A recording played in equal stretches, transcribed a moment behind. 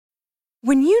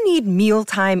When you need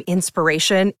mealtime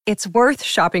inspiration, it's worth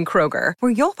shopping Kroger,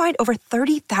 where you'll find over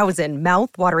 30,000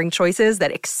 mouth-watering choices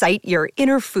that excite your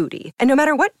inner foodie. And no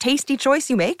matter what tasty choice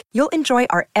you make, you'll enjoy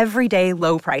our everyday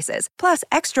low prices, plus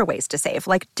extra ways to save,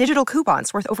 like digital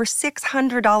coupons worth over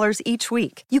 $600 each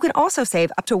week. You can also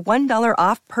save up to $1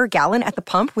 off per gallon at the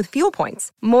pump with fuel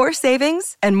points. More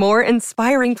savings and more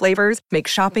inspiring flavors make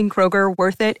shopping Kroger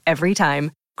worth it every time.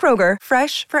 Kroger,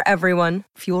 fresh for everyone.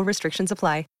 Fuel restrictions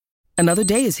apply. Another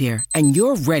day is here, and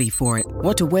you're ready for it.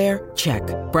 What to wear? Check.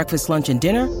 Breakfast, lunch, and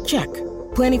dinner? Check.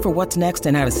 Planning for what's next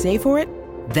and how to save for it?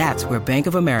 That's where Bank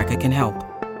of America can help.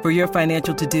 For your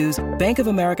financial to-dos, Bank of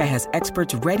America has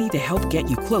experts ready to help get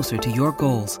you closer to your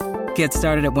goals. Get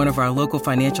started at one of our local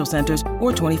financial centers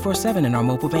or 24/7 in our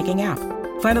mobile banking app.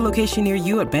 Find a location near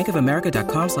you at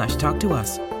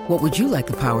bankofamerica.com/talktous. What would you like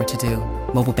the power to do?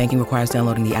 Mobile banking requires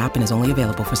downloading the app and is only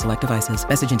available for select devices.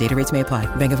 Message and data rates may apply.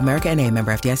 Bank of America N.A.,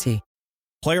 member FDIC.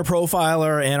 Player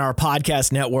Profiler and our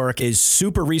podcast network is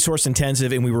super resource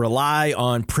intensive, and we rely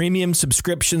on premium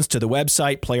subscriptions to the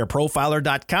website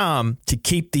playerprofiler.com to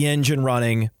keep the engine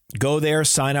running. Go there,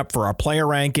 sign up for our player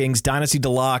rankings, Dynasty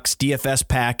Deluxe, DFS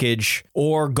package,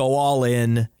 or go all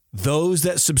in. Those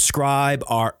that subscribe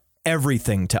are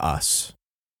everything to us.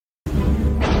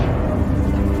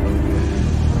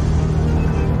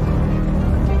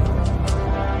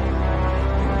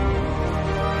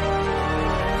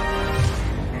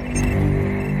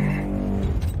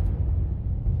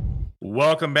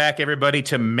 Welcome back, everybody,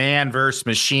 to Man vs.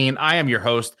 Machine. I am your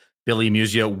host, Billy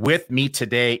Muzio. With me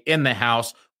today in the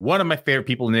house, one of my favorite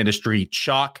people in the industry,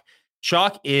 Chalk.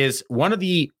 Chalk is one of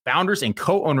the founders and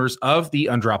co-owners of the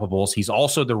Undroppables. He's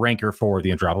also the ranker for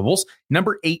the Undroppables,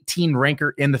 number 18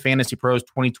 ranker in the Fantasy Pros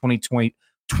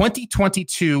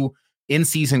 2022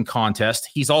 in-season contest.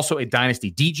 He's also a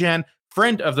Dynasty DGen,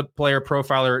 friend of the Player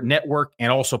Profiler Network,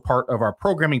 and also part of our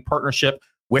programming partnership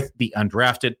with the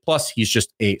Undrafted. Plus, he's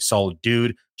just a solid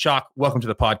dude. Chalk, welcome to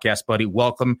the podcast, buddy.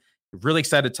 Welcome. Really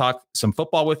excited to talk some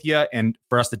football with you and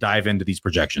for us to dive into these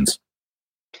projections.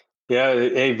 Yeah.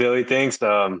 Hey, Billy. Thanks.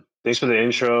 Thanks for the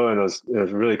intro and those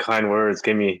really kind words.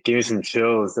 Gave me some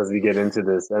chills as we get into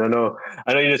this. And I know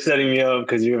you're just setting me up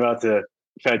because you're about to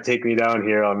try to take me down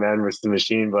here on Man vs.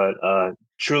 Machine, but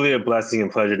truly a blessing and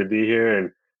pleasure to be here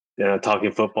and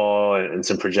talking football and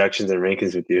some projections and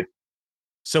rankings with you.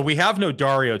 So we have no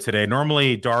Dario today.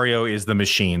 Normally Dario is the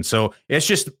machine. So it's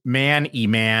just man.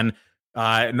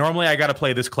 Normally I got to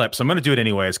play this clip. So I'm going to do it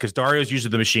anyways because Dario's usually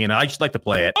the machine. And I just like to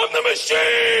play it. I'm the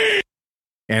machine.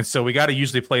 And so we got to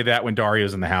usually play that when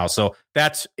Dario's in the house. So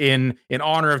that's in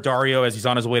honor of Dario as he's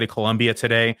on his way to Colombia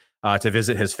today to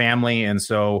visit his family. And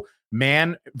so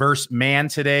man versus man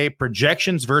today,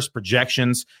 projections versus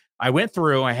projections. I went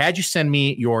through, I had you send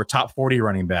me your top 40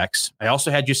 running backs. I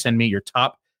also had you send me your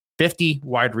top 50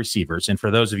 wide receivers. And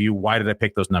for those of you, why did I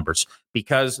pick those numbers?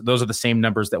 Because those are the same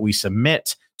numbers that we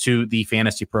submit to the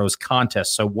Fantasy Pros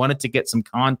contest. So wanted to get some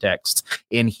context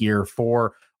in here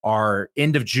for our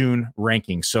end of June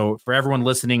rankings. So for everyone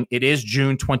listening, it is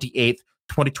June 28th,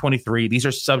 2023. These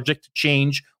are subject to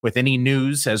change with any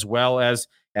news as well as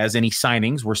any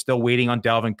signings. We're still waiting on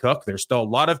Dalvin Cook. There's still a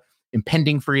lot of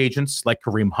impending free agents like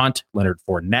Kareem Hunt, Leonard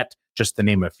Fournette, just to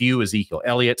name a few, Ezekiel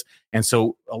Elliott. And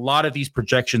so a lot of these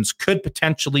projections could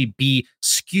potentially be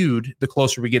skewed the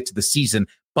closer we get to the season.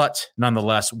 But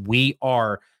nonetheless, we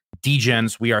are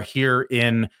DGens. We are here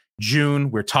in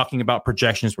June. We're talking about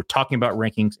projections. We're talking about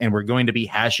rankings, and we're going to be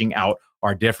hashing out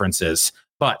our differences.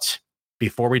 But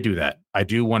before we do that, I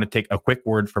do want to take a quick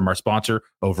word from our sponsor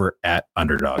over at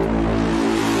Underdog.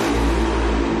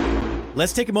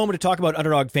 Let's take a moment to talk about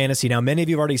Underdog Fantasy. Now, many of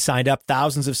you have already signed up.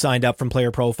 Thousands have signed up from Player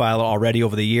Profiler already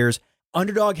over the years.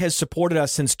 Underdog has supported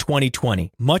us since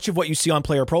 2020. Much of what you see on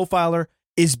Player Profiler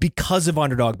is because of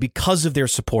Underdog, because of their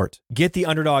support. Get the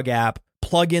Underdog app,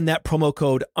 plug in that promo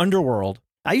code Underworld.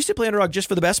 I used to play Underdog just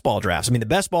for the best ball drafts. I mean, the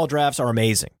best ball drafts are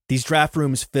amazing. These draft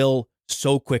rooms fill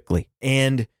so quickly,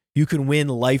 and you can win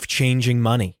life-changing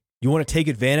money. You want to take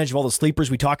advantage of all the sleepers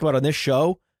we talk about on this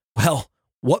show? Well,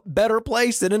 what better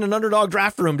place than in an Underdog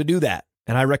draft room to do that?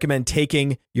 And I recommend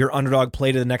taking your Underdog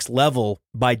play to the next level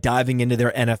by diving into their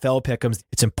NFL pick'ems.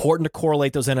 It's important to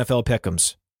correlate those NFL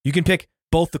pick'ems. You can pick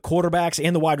both the quarterbacks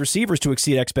and the wide receivers to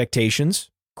exceed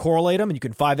expectations, correlate them, and you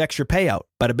can 5x your payout.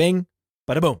 Bada bing,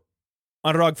 bada boom.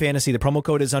 Underdog Fantasy, the promo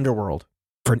code is Underworld.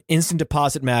 For an instant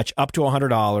deposit match up to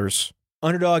 $100,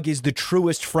 Underdog is the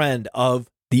truest friend of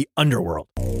the Underworld.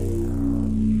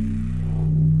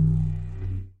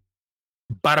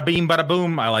 Bada beam, bada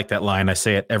boom. I like that line. I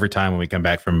say it every time when we come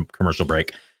back from commercial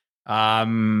break.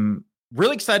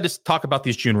 Really excited to talk about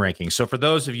these June rankings. So for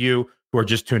those of you who are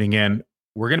just tuning in,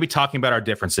 we're going to be talking about our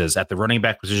differences at the running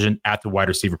back position, at the wide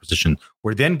receiver position.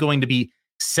 We're then going to be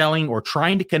selling or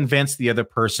trying to convince the other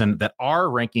person that our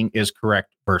ranking is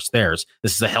correct versus theirs.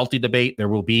 This is a healthy debate. There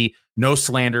will be no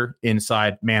slander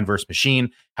inside man versus machine.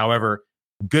 However,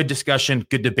 good discussion,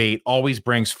 good debate always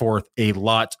brings forth a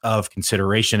lot of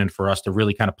consideration, and for us to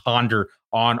really kind of ponder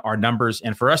on our numbers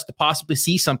and for us to possibly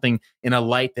see something in a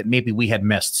light that maybe we had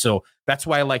missed. So that's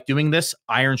why I like doing this.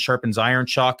 Iron sharpens iron,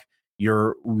 Chalk.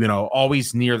 You're,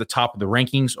 always near the top of the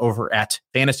rankings over at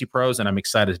Fantasy Pros, and I'm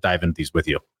excited to dive into these with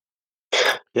you.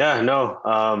 Yeah,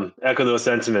 no, echo those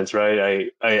sentiments, right?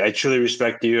 I truly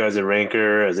respect you as a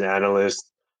ranker, as an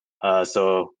analyst.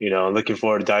 So, I'm looking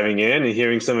forward to diving in and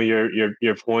hearing some of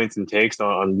your points and takes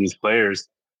on these players.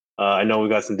 I know we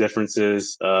got some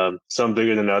differences, some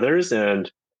bigger than others,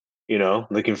 and,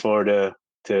 looking forward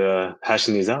to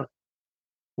hashing these out.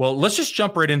 Well, let's just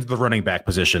jump right into the running back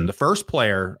position. The first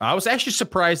player, I was actually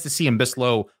surprised to see him this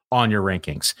low on your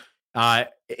rankings.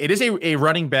 It is a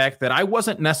running back that I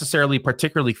wasn't necessarily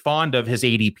particularly fond of his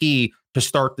ADP to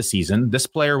start the season. This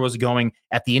player was going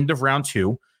at the end of round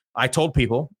 2. I told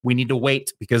people we need to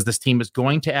wait because this team is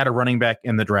going to add a running back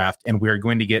in the draft, and we are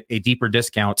going to get a deeper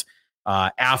discount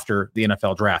after the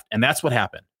NFL draft. And that's what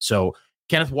happened. So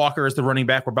Kenneth Walker is the running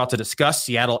back we're about to discuss.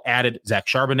 Seattle added Zach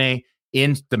Charbonnet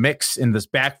in the mix in this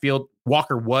backfield.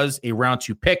 Walker was a round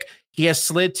 2 pick. He has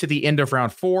slid to the end of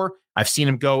round 4. I've seen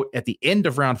him go at the end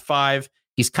of round 5.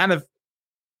 He's kind of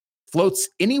floats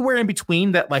anywhere in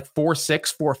between that like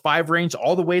 4.6, 4.5 range,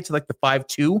 all the way to like the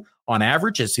 5.2 on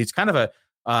average. He's kind of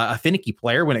a finicky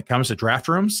player when it comes to draft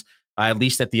rooms, at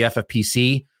least at the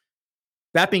FFPC.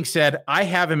 That being said, I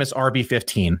have him as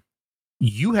RB15.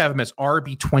 You have him as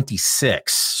RB26,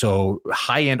 so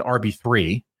high-end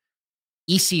RB3.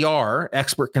 ECR,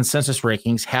 Expert Consensus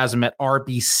Rankings, has him at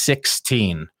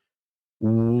RB16.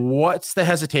 What's the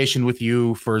hesitation with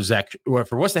you for Zach?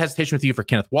 What's the hesitation with you for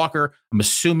Kenneth Walker? I'm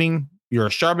assuming you're a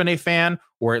Charbonnet fan,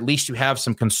 or at least you have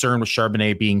some concern with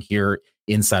Charbonnet being here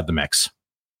inside the mix.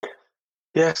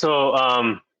 Yeah. So,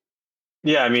 I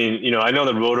know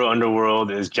the Roto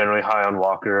Underworld is generally high on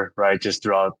Walker, right? Just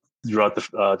throughout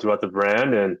the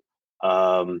brand, and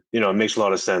it makes a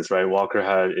lot of sense, right? Walker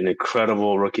had an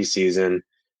incredible rookie season,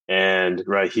 and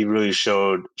right, he really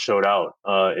showed out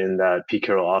in that Pete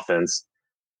Carroll offense.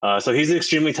 So he's an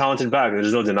extremely talented back.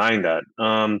 There's no denying that.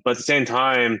 But at the same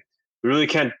time, we really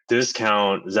can't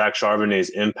discount Zach Charbonnet's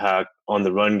impact on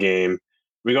the run game,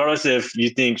 regardless if you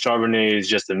think Charbonnet is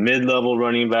just a mid-level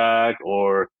running back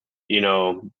or,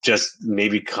 just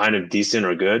maybe kind of decent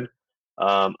or good.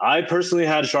 I personally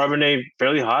had Charbonnet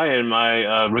fairly high in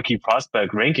my rookie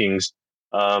prospect rankings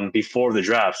before the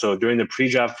draft. So during the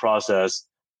pre-draft process,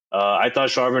 I thought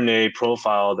Charbonnet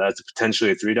profiled as potentially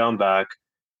a 3-down back.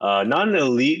 Not an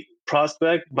elite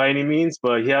prospect by any means,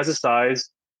 but he has a size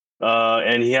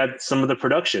and he had some of the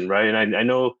production, right? And I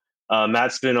know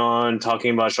Matt's been on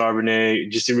talking about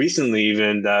Charbonnet just recently,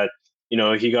 even that,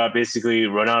 he got basically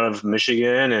run out of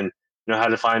Michigan and, had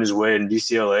to find his way in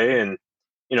UCLA. And,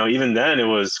 even then it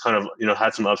was kind of,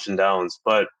 had some ups and downs.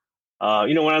 But,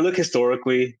 when I look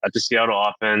historically at the Seattle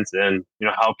offense and,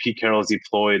 how Pete Carroll's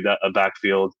deployed a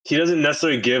backfield, he doesn't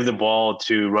necessarily give the ball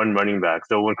to running back.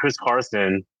 So when Chris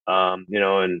Carson,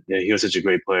 he was such a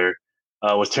great player,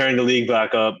 was tearing the league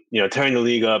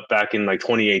up back in like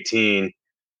 2018,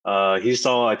 he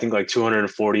saw, I think, like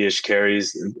 240-ish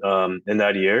carries in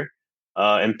that year.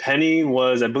 And Penny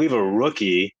was, I believe, a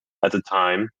rookie at the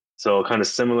time. So kind of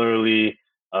similar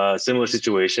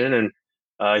situation. And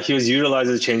he was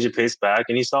utilized as a change of pace back,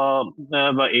 and he saw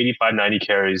about 85, 90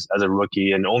 carries as a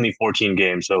rookie in only 14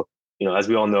 games. So, as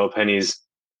we all know, Penny's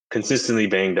consistently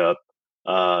banged up.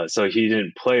 So he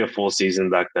didn't play a full season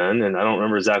back then. And I don't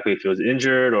remember exactly if he was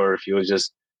injured or if he was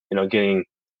just, getting,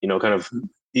 kind of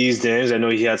eased in. I know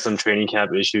he had some training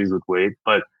camp issues with weight,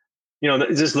 but,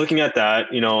 just looking at that,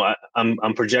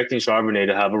 I'm projecting Charbonnet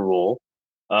to have a role.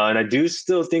 And I do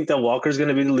still think that Walker's going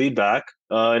to be the lead back.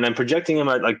 And I'm projecting him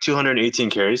at like 218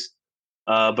 carries.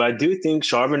 But I do think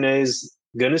Charbonnet is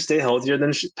going to stay healthier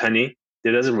than Penny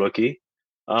did as a rookie.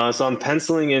 So I'm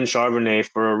penciling in Charbonnet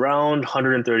for around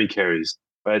 130 carries,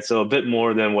 right? So a bit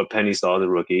more than what Penny saw as a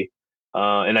rookie.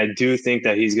 And I do think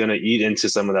that he's going to eat into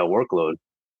some of that workload.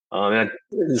 And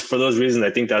for those reasons, I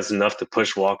think that's enough to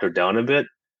push Walker down a bit.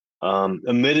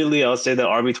 Admittedly, I'll say that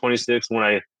RB26, when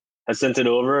I sent it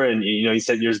over and, you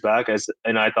said years back,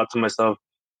 and I thought to myself,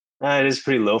 it is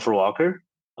pretty low for Walker.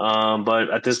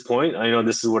 But at this point, I know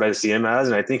this is what I see him as,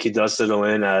 and I think he does settle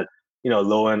in at,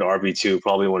 low end RB2,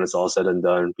 probably when it's all said and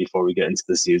done before we get into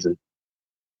the season.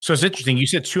 So it's interesting. You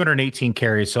said 218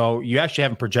 carries. So you actually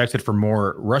haven't projected for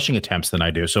more rushing attempts than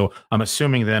I do. So I'm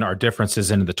assuming then our difference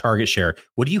is in the target share.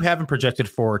 What do you have him projected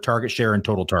for target share and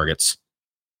total targets?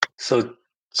 So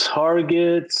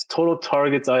total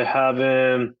targets, I have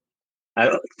him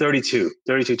at 32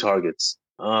 targets.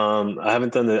 I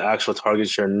haven't done the actual target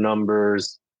share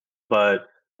numbers, but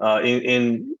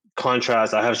in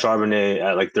contrast, I have Charbonnet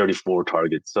at like 34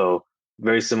 targets. So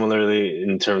very similarly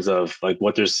in terms of like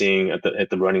what they're seeing at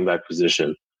the running back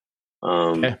position.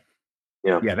 Okay.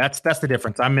 Yeah, Yeah, that's the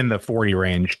difference. I'm in the 40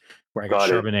 range where I got got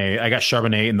it. Charbonnet. I got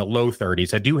Charbonnet in the low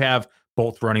 30s. I do have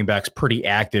both running backs pretty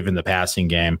active in the passing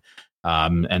game.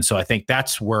 And so I think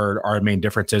that's where our main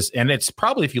difference is. And it's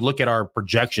probably, if you look at our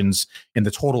projections in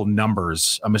the total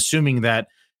numbers, I'm assuming that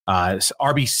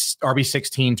RB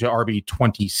 16 to RB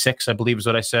 26, I believe is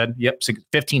what I said. Yep,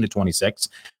 15 to 26.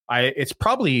 It's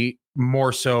probably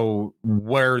more so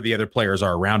where the other players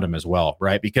are around him as well,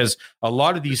 right? Because a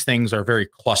lot of these things are very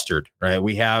clustered, right?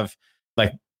 We have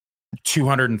like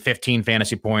 215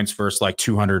 fantasy points versus like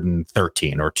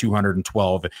 213 or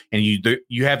 212, and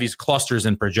you have these clusters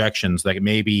and projections that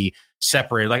may be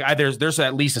separated. Like there's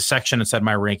at least a section inside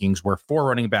my rankings where 4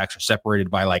 running backs are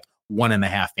separated by like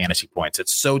 1.5 fantasy points.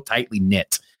 It's so tightly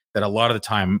knit that a lot of the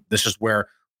time this is where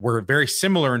we're very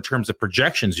similar in terms of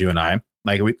projections. You and I,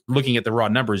 like looking at the raw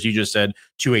numbers, you just said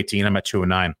 218, I'm at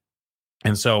 209,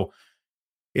 and so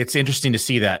it's interesting to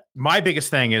see that. My biggest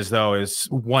thing is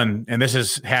one, and this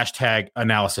is hashtag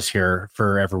analysis here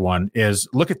for everyone, is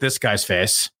look at this guy's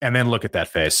face and then look at that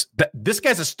face. This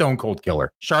guy's a stone cold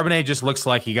killer. Charbonnet just looks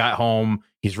like he got home.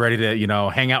 He's ready to,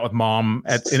 hang out with mom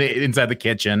inside the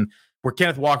kitchen, where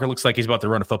Kenneth Walker looks like he's about to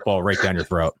run a football right down your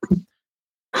throat.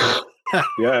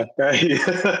 Yeah,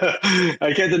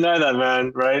 I can't deny that,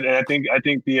 man. Right, and I think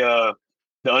the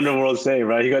underworld saying,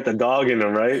 right, he got the dog in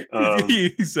him, right?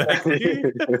 Exactly.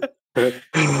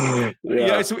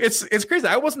 Yeah, it's crazy.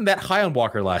 I wasn't that high on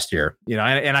Walker last year,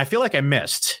 and I feel like I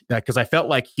missed that because I felt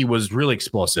like he was really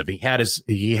explosive. He had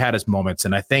his moments,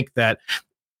 and I think that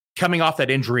coming off that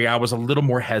injury, I was a little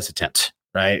more hesitant.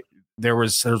 Right,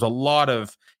 there's a lot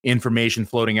of information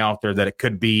floating out there that it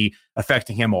could be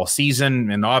affecting him all season,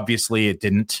 and obviously it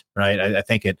didn't. Right, I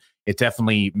think it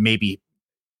definitely maybe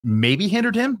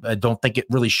hindered him. I don't think it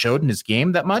really showed in his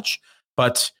game that much,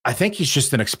 but I think he's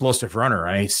just an explosive runner.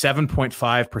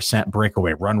 7.5%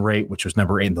 breakaway run rate, which was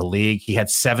number 8 in the league. He had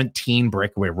 17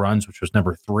 breakaway runs, which was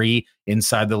number 3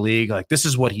 inside the league. Like, this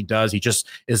is what he does. He just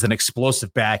is an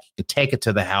explosive back. He could take it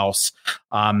to the house.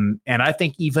 And I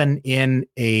think even in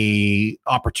a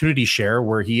opportunity share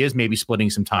where he is maybe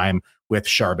splitting some time with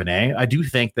Charbonnet, I do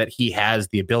think that he has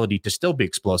the ability to still be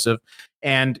explosive.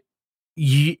 And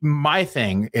my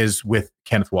thing is with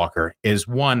Kenneth Walker is,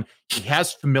 one, he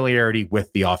has familiarity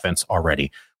with the offense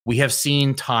already. We have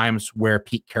seen times where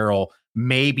Pete Carroll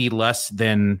may be less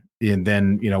than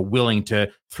willing to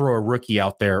throw a rookie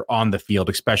out there on the field,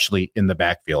 especially in the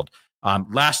backfield.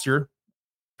 Last year,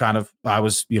 kind of, I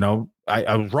was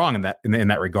wrong in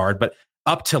that regard, but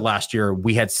up to last year,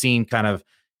 we had seen kind of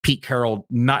Pete Carroll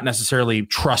not necessarily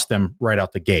trust them right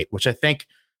out the gate, which I think,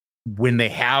 when they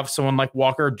have someone like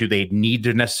Walker, do they need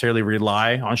to necessarily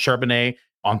rely on Charbonnet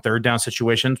on third down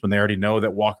situations when they already know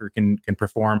that Walker can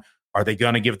perform? Are they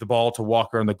going to give the ball to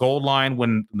Walker on the goal line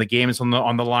when the game is on the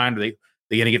line? Are they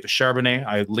going to give to Charbonnet?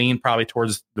 I lean probably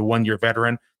towards the 1-year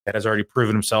veteran that has already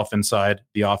proven himself inside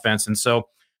the offense. And so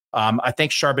I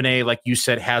think Charbonnet, like you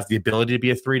said, has the ability to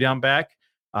be a 3-down back.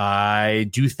 I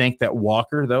do think that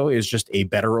Walker, though, is just a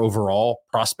better overall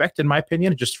prospect, in my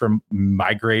opinion, just from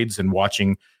my grades and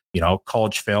watching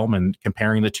college film and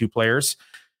comparing the two players.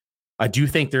 I do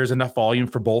think there's enough volume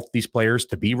for both these players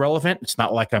to be relevant. It's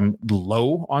not like I'm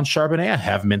low on Charbonnet. I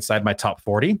have him inside my top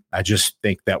 40. I just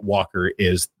think that Walker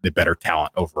is the better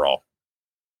talent overall.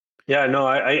 Yeah, no,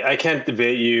 I can't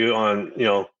debate you on,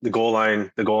 the goal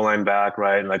line back,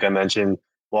 right? And like I mentioned,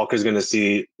 Walker's going to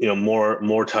see,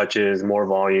 more touches, more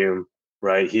volume,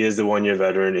 right? He is the 1-year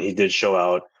veteran and he did show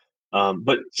out.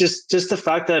 But just the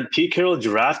fact that Pete Carroll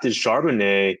drafted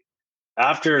Charbonnet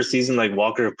after a season like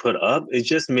Walker put up, it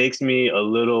just makes me a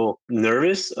little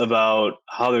nervous about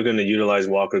how they're going to utilize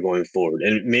Walker going forward.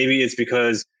 And maybe it's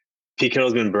because Pete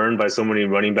Carroll's been burned by so many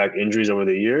running back injuries over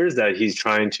the years that he's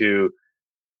trying to,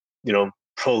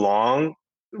 prolong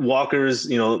Walker's,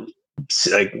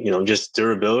 just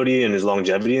durability and his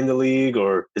longevity in the league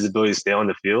or his ability to stay on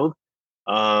the field.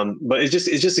 But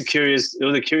it was a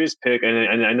curious pick.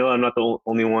 And I know I'm not the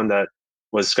only one that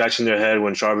was scratching their head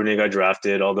when Charbonnet got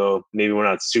drafted, although maybe we're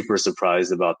not super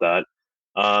surprised about that.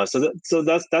 So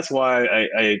that's why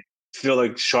I feel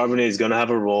like Charbonnet is going to have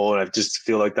a role. And I just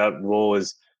feel like that role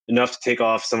is enough to take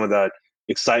off some of that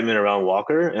excitement around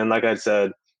Walker. And like I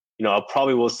said, I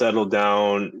probably will settle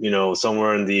down,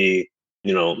 somewhere in the,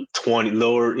 20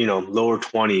 lower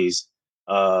 20s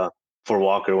for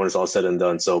Walker when it's all said and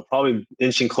done. So probably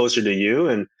inching closer to you.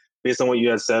 And based on what you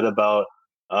had said about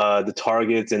the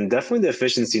targets and definitely the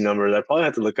efficiency numbers, I probably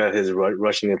have to look at his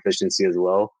rushing efficiency as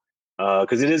well,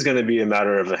 because it is going to be a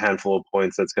matter of a handful of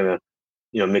points that's going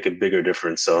to make a bigger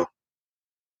difference. So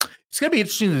it's going to be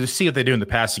interesting to see what they do in the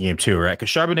passing game too, right? Because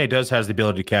Charbonnet has the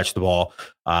ability to catch the ball.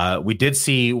 We did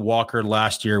see Walker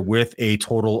last year with a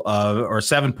total of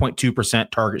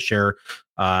 7.2% target share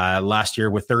last year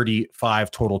with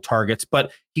 35 total targets,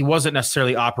 but he wasn't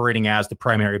necessarily operating as the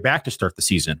primary back to start the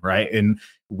season, right? And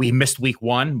we missed week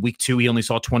 1. Week 2, he only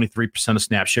saw 23% of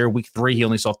snap share. Week 3, he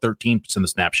only saw 13% of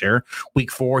snap share. Week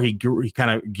 4, he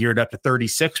kind of geared up to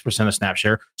 36% of snap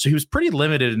share. So he was pretty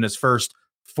limited in his first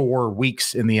 4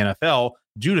 weeks in the NFL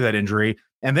due to that injury.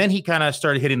 And then he kind of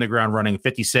started hitting the ground running,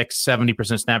 56,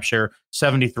 70% snap share,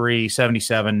 73,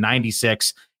 77,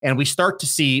 96. And we start to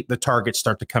see the targets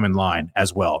start to come in line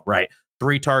as well, right?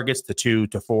 3 targets to 2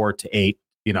 to 4 to 8,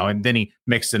 and then he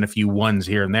mixed in a few ones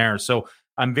here and there. So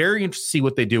I'm very interested to see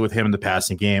what they do with him in the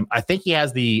passing game. I think he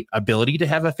has the ability to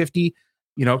have a 50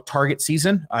 target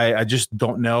season. I just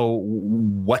don't know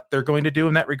what they're going to do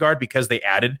in that regard because they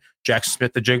added Jackson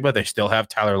Smith-Njigba. They still have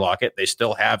Tyler Lockett. They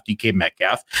still have DK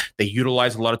Metcalf. They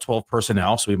utilize a lot of 12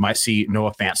 personnel. So we might see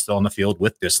Noah Fant still on the field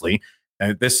with Disley.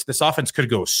 This offense could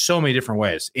go so many different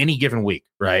ways any given week,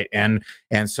 right? And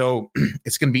so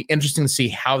it's going to be interesting to see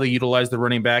how they utilize the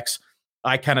running backs.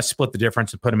 I kind of split the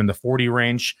difference and put him in the 40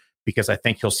 range because I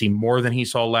think he'll see more than he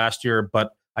saw last year,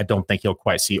 but I don't think he'll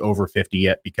quite see over 50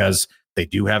 yet because they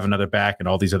do have another back and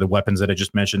all these other weapons that I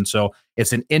just mentioned. So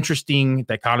it's an interesting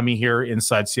dichotomy here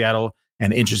inside Seattle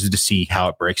and interested to see how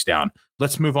it breaks down.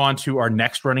 Let's move on to our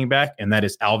next running back, and that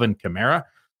is Alvin Kamara.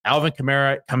 Alvin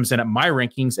Kamara comes in at my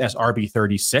rankings as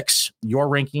RB36, your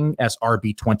ranking as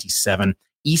RB27.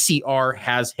 ECR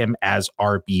has him as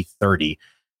RB30.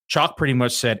 Chalk pretty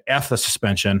much said F the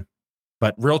suspension,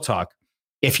 but real talk,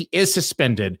 if he is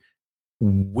suspended,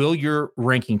 will your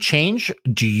ranking change?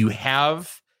 Do you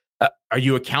have are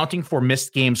you accounting for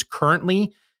missed games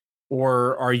currently,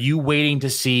 or are you waiting to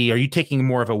see? Are you taking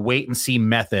more of a wait and see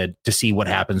method to see what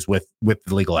happens with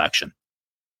the legal action?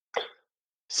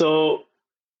 So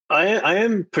I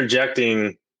am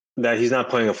projecting that he's not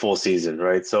playing a full season,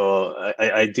 right? So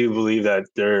I do believe that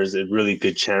there's a really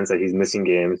good chance that he's missing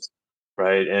games,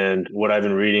 right? And what I've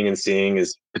been reading and seeing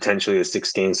is potentially a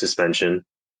 6-game suspension.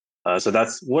 So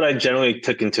that's what I generally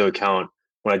took into account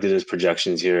when I did his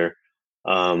projections here.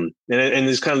 And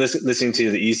just kind of listening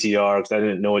to the ECR, because I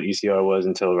didn't know what ECR was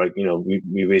until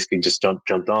we basically just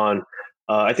jumped on.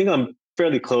 I think I'm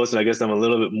fairly close, and I guess I'm a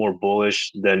little bit more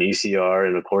bullish than ECR,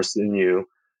 and of course than you.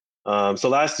 So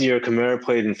last year, Kamara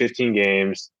played in 15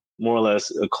 games, more or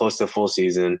less close to a full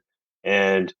season,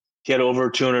 and he had over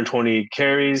 220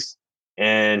 carries,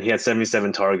 and he had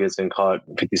 77 targets and caught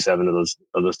 57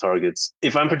 of those targets.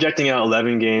 If I'm projecting out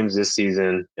 11 games this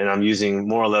season, and I'm using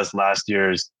more or less last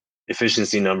year's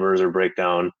efficiency numbers or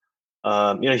breakdown,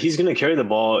 he's going to carry the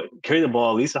ball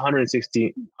at least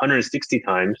 160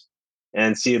 times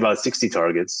and see about 60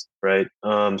 targets, right?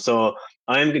 So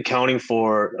I'm accounting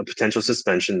for a potential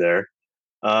suspension there.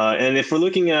 And if we're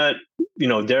looking at,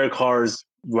 Derek Carr's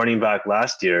running back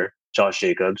last year, Josh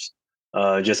Jacobs,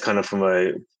 just kind of from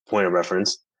a point of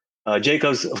reference,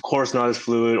 Jacobs, of course, not as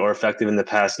fluid or effective in the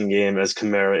passing game as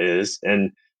Kamara is.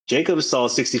 And Jacobs saw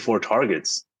 64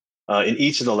 targets in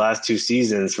each of the last 2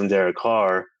 seasons from Derek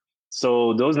Carr.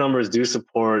 So those numbers do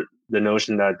support the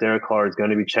notion that Derek Carr is going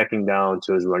to be checking down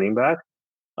to his running back.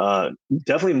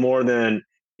 Definitely more than,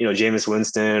 Jameis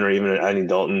Winston or even Andy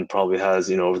Dalton probably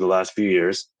has, over the last few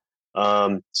years.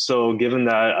 So given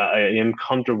that, I am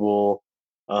comfortable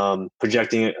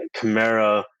projecting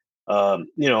Kamara,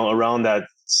 around that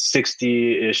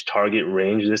 60-ish target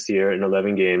range this year in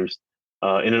 11 games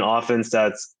in an offense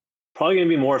that's probably going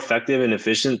to be more effective and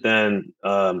efficient than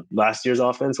last year's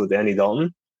offense with Andy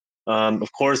Dalton.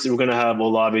 Of course, we're going to have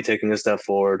Olave taking a step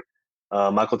forward.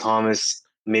 Michael Thomas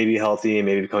may be healthy,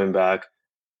 maybe coming back.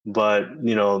 But,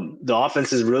 the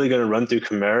offense is really going to run through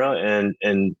Kamara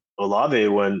and Olave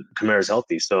when Kamara is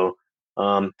healthy. So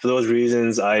for those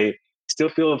reasons, I still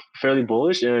feel fairly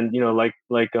bullish. And, like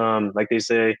they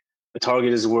say, a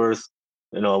target is worth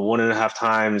 1.5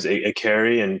 times a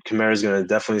carry, and Kamara is going to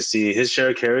definitely see his share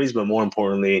of carries, but more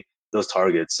importantly, those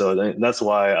targets. So that's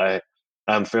why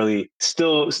I'm fairly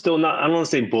still not, I don't want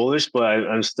to say bullish, but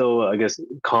I'm still, I guess,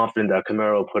 confident that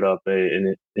Kamara will put up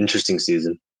an interesting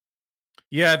season.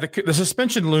 Yeah, the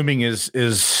suspension looming is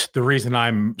the reason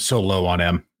I'm so low on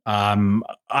him.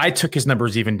 I took his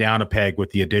numbers even down a peg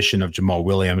with the addition of Jamal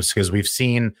Williams, because we've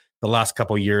seen the last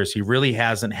couple of years he really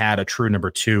hasn't had a true number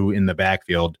 2 in the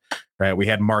backfield. Right? We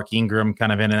had Mark Ingram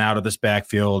kind of in and out of this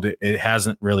backfield. It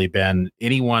hasn't really been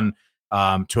anyone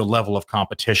to a level of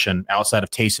competition outside of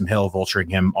Taysom Hill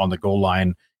vulturing him on the goal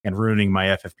line and ruining my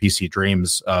FFPC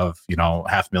dreams of,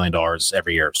 $500,000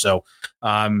 every year. So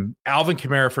Alvin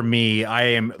Kamara, for me, I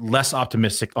am less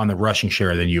optimistic on the rushing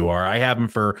share than you are. I have him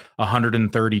for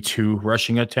 132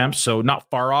 rushing attempts, so not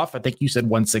far off. I think you said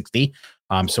 160.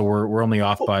 So we're only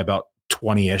off by about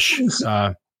 20-ish.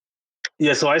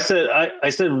 Yeah, so I said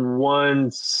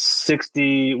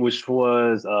 160, which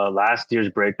was last year's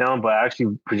breakdown, but I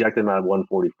actually projected him at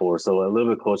 144, so a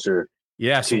little bit closer.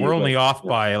 Yeah, so we're only off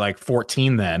by like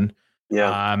 14 then.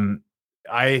 Yeah.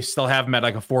 I still have him at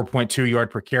like a 4.2 yard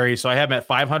per carry. So I have him at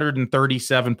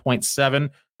 537.7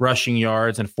 rushing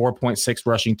yards and 4.6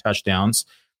 rushing touchdowns.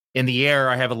 In the air,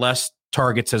 I have less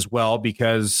targets as well,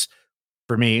 because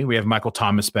for me, we have Michael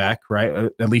Thomas back, right?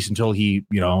 At least until he,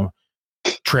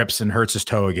 trips and hurts his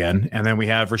toe again. And then we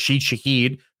have Rashid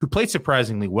Shaheed, who played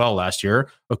surprisingly well last year.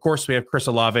 Of course, we have Chris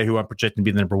Olave, who I'm projecting to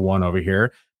be the number 1 over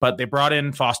here. But they brought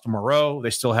in Foster Moreau. They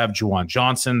still have Juwan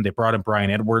Johnson. They brought in Bryan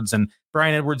Edwards. And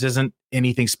Bryan Edwards isn't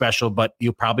anything special, but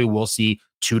you probably will see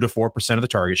 2 to 4% of the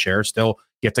target share. Still,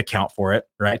 you have to count for it,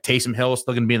 right? Taysom Hill is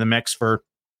still going to be in the mix for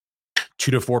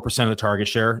 2 to 4% of the target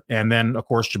share. And then, of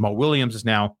course, Jamal Williams is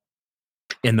now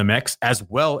in the mix, as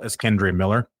well as Kendre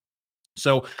Miller.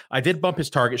 So I did bump his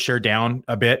target share down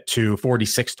a bit to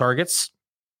 46 targets.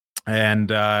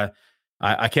 And I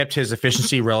kept his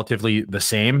efficiency relatively the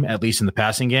same, at least in the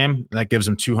passing game. That gives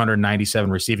him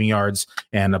 297 receiving yards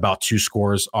and about 2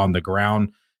 scores on the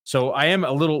ground. So I am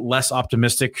a little less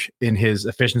optimistic in his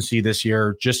efficiency this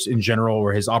year, just in general,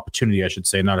 or his opportunity, I should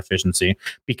say, not efficiency,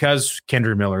 because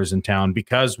Kendre Miller is in town,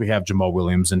 because we have Jamal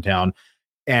Williams in town.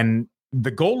 And the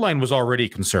goal line was already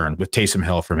concerned with Taysom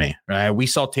Hill for me. Right? We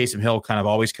saw Taysom Hill kind of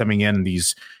always coming in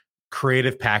these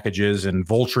creative packages and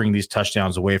vulturing these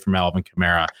touchdowns away from Alvin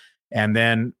Kamara. And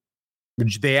then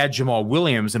they add Jamal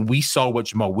Williams, and we saw what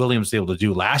Jamal Williams was able to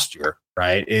do last year,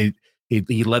 right?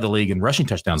 He led the league in rushing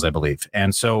touchdowns, I believe.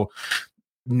 And so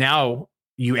now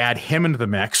you add him into the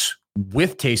mix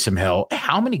with Taysom Hill.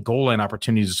 How many goal line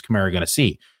opportunities is Kamara going to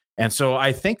see? And so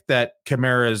I think that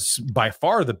Kamara is by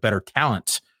far the better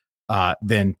talent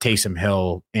than Taysom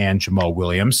Hill and Jamal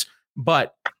Williams.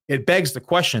 But it begs the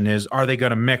question is, are they going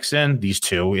to mix in these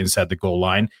two inside the goal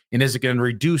line? And is it going to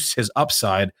reduce his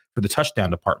upside for the touchdown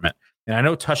department? And I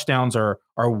know touchdowns are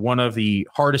one of the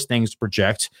hardest things to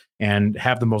project and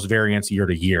have the most variance year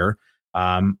to year.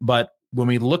 But when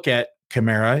we look at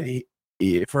Kamara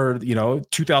for,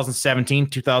 2017,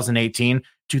 2018,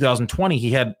 2020,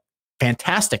 he had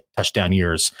fantastic touchdown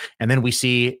years. And then we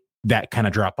see that kind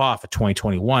of drop off at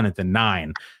 2021 at the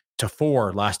 9 to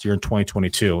 4 last year in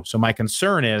 2022. So my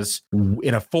concern is,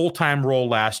 in a full-time role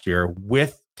last year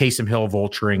with Taysom Hill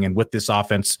vulturing and with this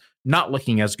offense not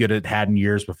looking as good as it had in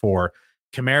years before,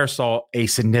 Kamara saw a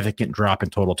significant drop in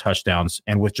total touchdowns.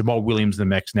 And with Jamal Williams in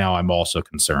the mix now, I'm also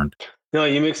concerned. No,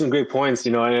 you make some great points,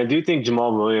 and I do think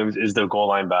Jamal Williams is the goal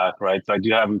line back, right? So I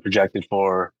do have him projected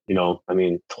for,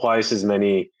 twice as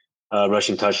many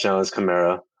rushing touchdowns as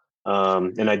Kamara.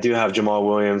 And I do have Jamal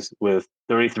Williams with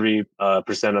 33%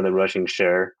 of the rushing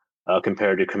share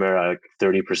compared to Kamara at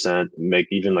 30%,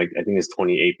 I think it's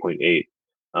 28.8.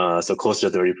 So close to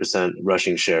 30%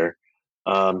 rushing share.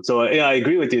 So yeah, I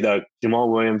agree with you that Jamal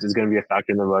Williams is going to be a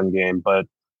factor in the run game. But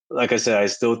like I said, I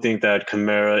still think that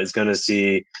Kamara is going to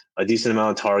see a decent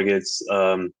amount of targets,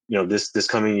 this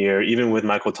coming year, even with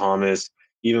Michael Thomas,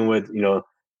 even with,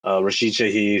 Rashid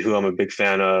Shaheed, who I'm a big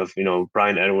fan of,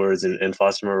 Bryan Edwards and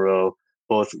Foster Moreau,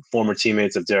 both former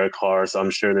teammates of Derek Carr. So I'm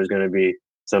sure there's going to be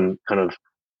some kind of,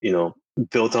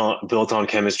 built on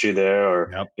chemistry there,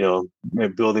 or,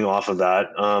 building off of that.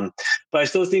 But I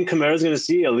still think Kamara is going to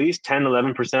see at least 10,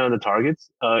 11% of the targets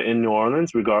in New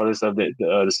Orleans, regardless of the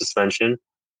suspension.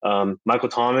 Michael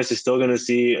Thomas is still going to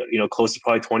see, close to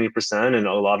probably 20%, and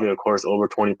Olave, of course, over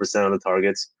 20% of the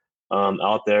targets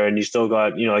out there. And you still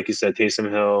got, like you said, Taysom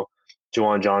Hill,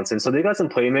 Juwan Johnson. So they got some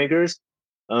playmakers.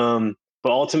 But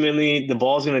ultimately, the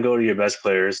ball is going to go to your best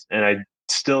players. And I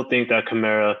still think that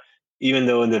Kamara, even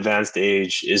though in the advanced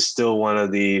age, is still one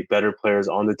of the better players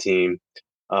on the team.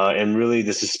 And really,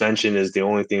 the suspension is the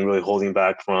only thing really holding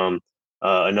back from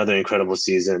another incredible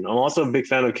season. I'm also a big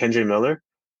fan of Kendre Miller.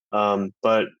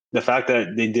 But the fact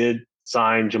that they did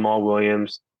sign Jamal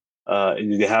Williams,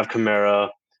 they have Kamara,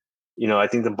 I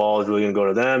think the ball is really going to go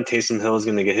to them. Taysom Hill is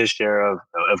going to get his share of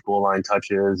goal line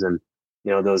touches. And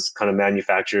those kind of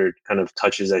manufactured kind of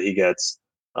touches that he gets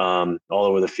all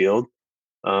over the field.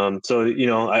 So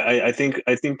I think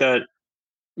that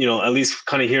at least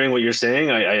kind of hearing what you're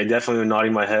saying, I definitely am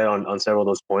nodding my head on several of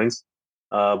those points.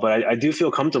 But I do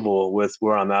feel comfortable with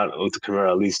where I'm at with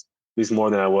Kamara, at least more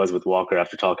than I was with Walker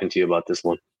after talking to you about this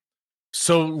one.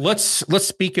 So let's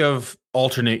speak of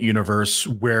alternate universe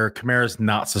where Kamara's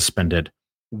not suspended.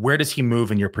 Where does he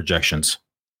move in your projections?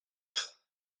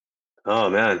 Oh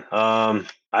man,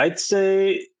 I'd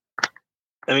say.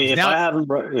 I mean, if I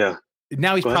haven't, yeah.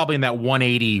 Now he's probably in that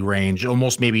 180 range,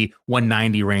 almost maybe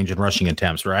 190 range in rushing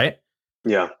attempts, right?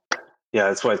 Yeah,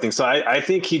 that's what I think. So I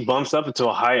think he bumps up into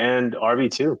a high end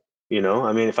RB2.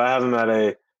 I mean, if I have him at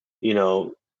a,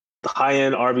 high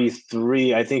end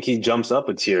RB3, I think he jumps up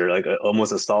a tier, like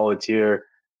almost a solid tier.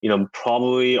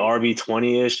 Probably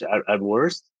RB20 ish at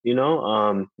worst.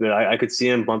 But I could see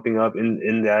him bumping up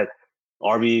in that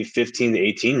RB15 to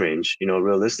 18 range.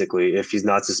 Realistically, if he's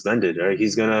not suspended, right?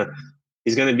 He's gonna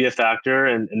be a factor,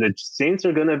 and the Saints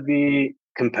are gonna be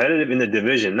competitive in the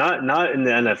division, not in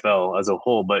the NFL as a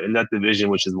whole, but in that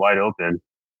division, which is wide open.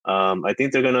 I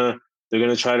think they're gonna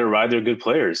try to ride their good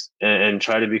players and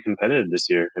try to be competitive this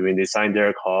year. I mean, they signed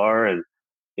Derek Carr, and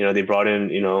they brought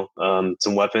in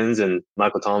some weapons, and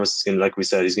Michael Thomas is gonna, like we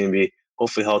said, he's gonna be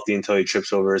hopefully healthy until he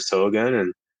trips over his toe again,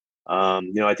 and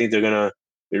I think they're gonna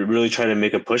really try to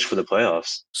make a push for the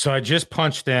playoffs. So I just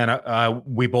punched in.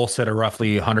 We both said a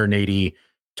roughly 180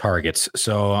 targets.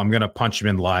 So I'm going to punch him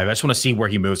in live. I just want to see where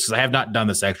he moves because I have not done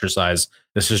this exercise.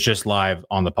 This is just live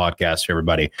on the podcast for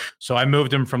everybody. So I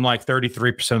moved him from like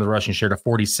 33% of the rushing share to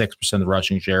 46% of the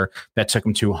rushing share. That took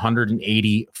him to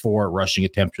 184 rushing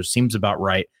attempts, which seems about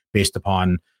right based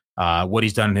upon what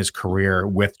he's done in his career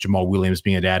with Jamal Williams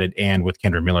being added and with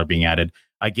Kendra Miller being added.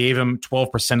 I gave him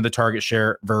 12% of the target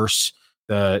share versus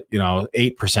the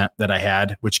 8% that I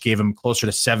had, which gave him closer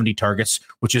to 70 targets,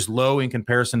 which is low in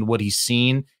comparison to what he's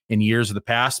seen in years of the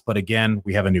past. But again,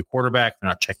 we have a new quarterback. They're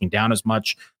not checking down as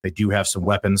much. They do have some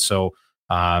weapons. So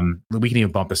we can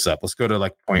even bump this up. Let's go to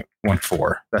like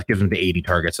 0.14. That gives him the 80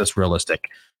 targets. That's realistic.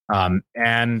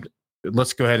 And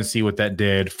let's go ahead and see what that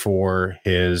did for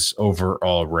his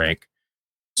overall rank.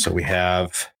 So we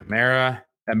have Kamara.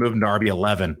 That moved him to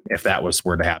RB11 if that was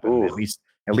were to happen. Ooh.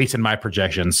 At least in my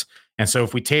projections. And so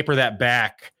if we taper that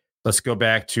back, let's go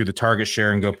back to the target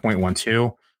share and go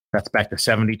 0.12. That's back to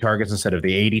 70 targets instead of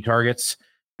the 80 targets.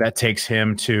 That takes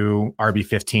him to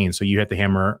RB15. So you hit the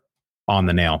hammer on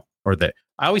the nail, or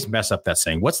I always mess up that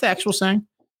saying. What's the actual saying?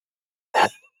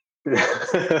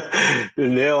 The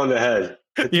nail on the head.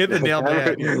 You hit the nail on the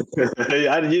head.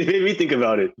 You made me think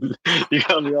about it. You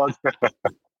got me on.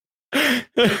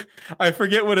 I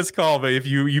forget what it's called, but if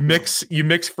you mix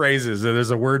phrases,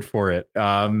 there's a word for it.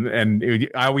 I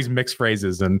always mix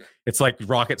phrases, and it's like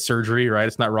rocket surgery, right?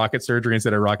 It's not rocket surgery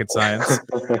instead of rocket science.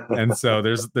 And so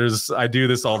I do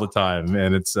this all the time,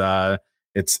 and it's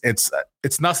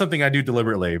not something I do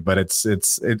deliberately, but it's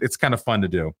kind of fun to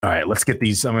do. All right, let's get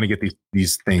these. I'm going to get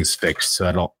these things fixed so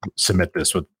I don't submit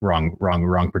this with wrong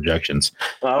projections.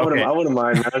 I wouldn't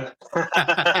mind, man.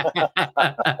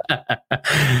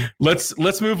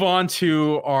 Let's move on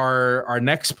to our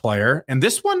next player, and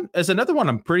this one is another one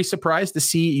I'm pretty surprised to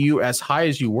see you as high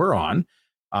as you were on.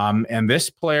 And this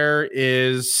player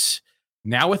is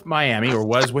now with Miami, or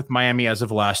was with Miami as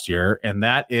of last year, and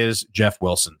that is Jeff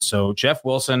Wilson. So Jeff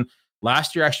Wilson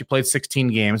last year actually played 16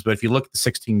 games, but if you look at the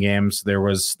 16 games, there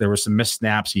was some missed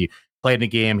snaps. He played in a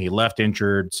game, he left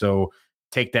injured, so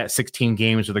take that 16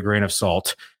 games with a grain of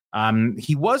salt.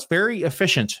 He was very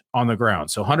efficient on the ground.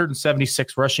 So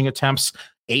 176 rushing attempts,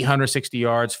 860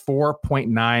 yards,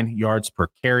 4.9 yards per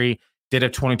carry, did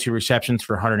have 22 receptions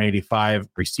for 185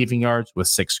 receiving yards with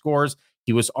 6 scores.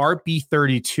 He was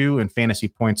RB32 in fantasy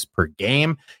points per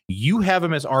game. You have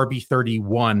him as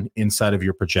RB31 inside of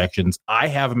your projections. I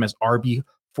have him as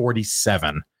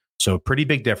RB47. So pretty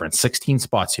big difference, 16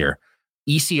 spots here.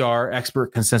 ECR,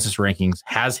 Expert Consensus Rankings,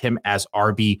 has him as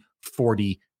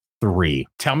RB43.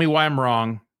 Tell me why I'm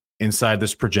wrong inside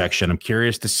this projection. I'm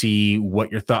curious to see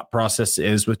what your thought process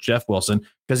is with Jeff Wilson,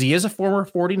 because he is a former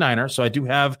 49er, so I do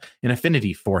have an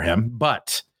affinity for him.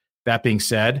 But that being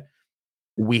said,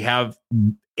 we have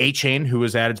A-Chain, who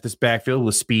was added to this backfield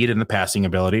with speed and the passing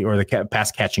ability, or the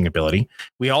pass catching ability.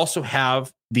 We also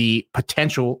have the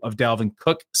potential of Dalvin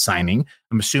Cook signing.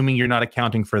 I'm assuming you're not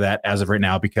accounting for that as of right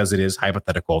now because it is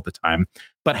hypothetical at the time.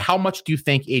 But how much do you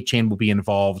think A-Chain will be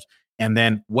involved? And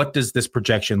then what does this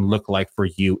projection look like for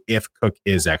you if Cook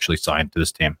is actually signed to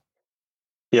this team?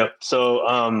 Yep. So,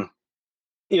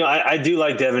 I do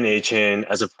like Devin A-Chain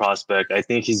as a prospect. I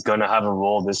think he's going to have a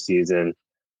role this season.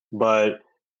 But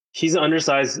he's an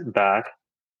undersized back,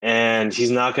 and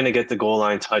he's not going to get the goal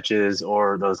line touches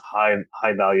or those high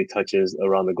value touches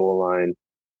around the goal line,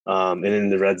 and in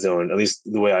the red zone, at least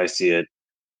the way I see it.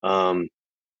 And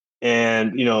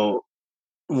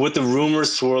with the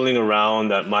rumors swirling around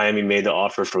that Miami made the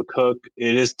offer for Cook,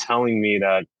 it is telling me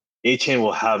that A-Chain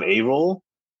will have a role,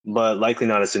 but likely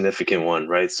not a significant one,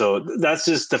 right? So that's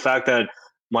just the fact that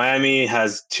Miami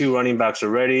has 2 running backs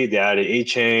already. They added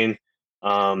A-Chain.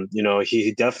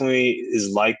 He definitely is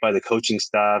liked by the coaching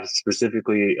staff,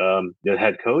 specifically the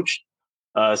head coach.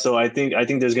 So I think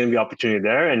there's going to be opportunity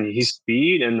there, and he's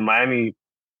speed, and the Miami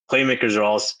playmakers are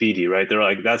all speedy, right? They're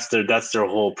like that's their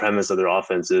whole premise of their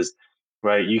offense is,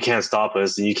 right? You can't stop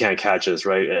us and you can't catch us,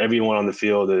 right? Everyone on the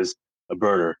field is a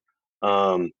burner.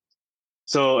 And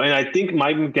I think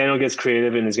Mike McDaniel gets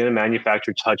creative and is going to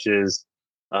manufacture touches,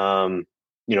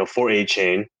 for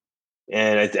A-Chain.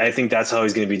 And I think that's how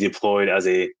he's going to be deployed as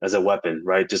a weapon,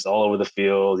 right? Just all over the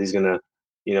field. He's going to,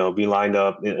 be lined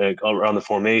up around the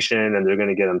formation, and they're going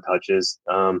to get him touches.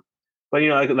 But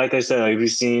like I said, like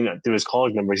we've seen through his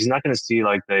college numbers, he's not going to see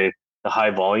like the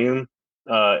high volume,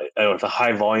 or the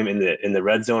high volume in the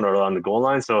red zone or on the goal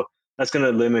line. So that's going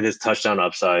to limit his touchdown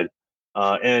upside.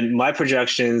 And my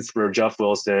projections for Jeff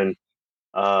Wilson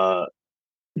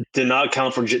did not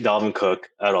count for Dalvin Cook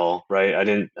at all, right? I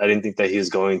didn't think that he was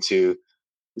going to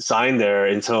sign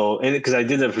there because I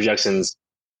did the projections,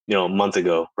 a month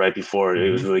ago, right before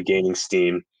it was really gaining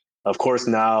steam. Of course,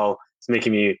 now it's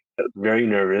making me very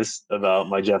nervous about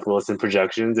my Jeff Wilson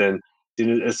projections, and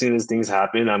as soon as things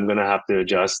happen, I'm gonna have to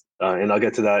adjust, and I'll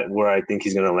get to that where I think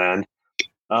he's gonna land.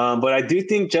 But I do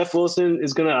think Jeff Wilson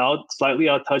is gonna slightly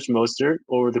outtouch Mostert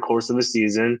over the course of the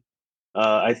season.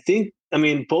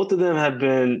 Both of them have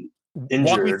been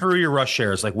injured. Walk me through your rush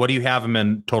shares. Like, what do you have them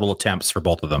in total attempts for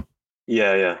both of them?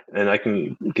 Yeah, and I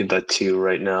can give that to you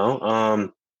right now.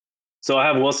 So I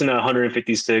have Wilson at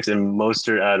 156 and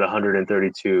Mostert at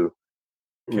 132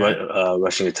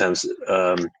 rushing attempts,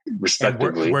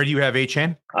 respectively. Where do you have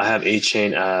A-Chain? I have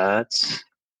A-Chain at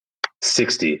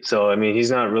 60. So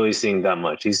he's not really seeing that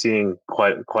much. He's seeing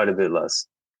quite a bit less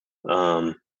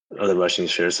of the rushing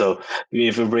share. So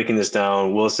if we're breaking this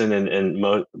down, Wilson and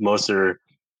Mostert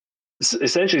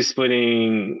essentially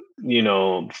splitting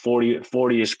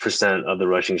 40-ish% of the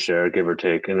rushing share, give or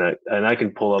take, and I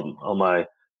can pull up on my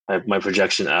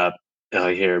projection app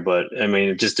here, but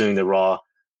just doing the raw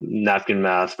napkin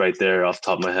math right there off the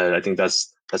top of my head, I think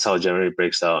that's how it generally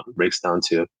breaks down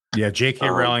to. Yeah, J.K.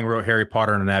 Rowling wrote Harry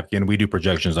Potter on a napkin. We do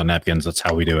projections on napkins. That's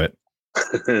how we do it.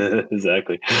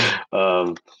 Exactly.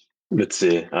 Let's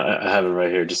see. I have it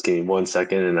right here. Just give me 1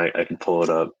 second, and I can pull it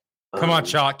up. Come on,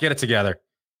 Chalk, get it together.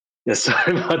 Yeah,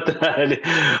 sorry about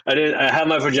that. I have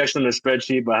my projection on the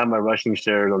spreadsheet, but I have my rushing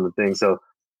shares on the thing. So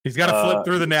he's got to flip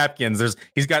through the napkins.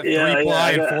 He's got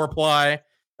 3-ply and 4-ply.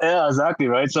 Yeah, exactly,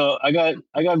 right. So I got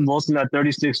Wilson at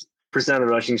 36% of the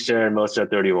rushing share and Mostert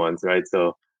at 31, right?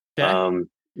 So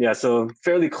so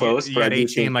fairly close. You had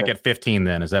A-Chain like at 15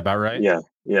 then, is that about right? Yeah,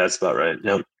 that's about right.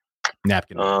 Yep.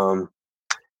 Napkin.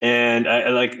 And I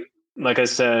like I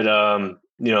said,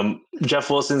 Jeff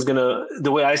Wilson's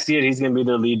the way I see it, he's gonna be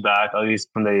their lead back, at least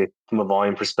from a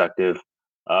volume perspective.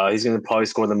 He's gonna probably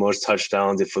score the most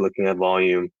touchdowns if we're looking at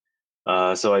volume.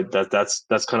 That's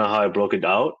kind of how I broke it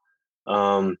out.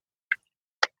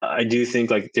 I do think,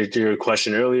 like to your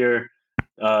question earlier,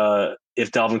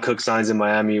 if Dalvin Cook signs in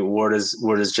Miami, where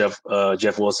does Jeff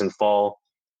Wilson fall?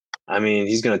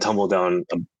 He's gonna tumble down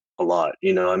a lot.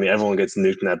 Everyone gets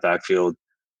nuked in that backfield.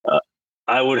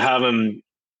 I would have him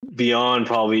beyond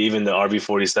probably even the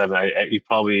RB47. He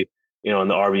probably, in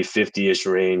the RB50-ish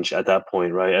range at that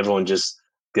point, right? Everyone just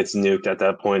gets nuked at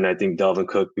that point. I think Dalvin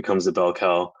Cook becomes the bell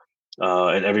cow,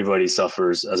 and everybody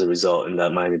suffers as a result in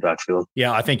that Miami backfield.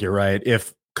 Yeah, I think you're right.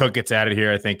 If Cook gets added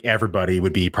here, I think everybody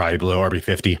would be probably below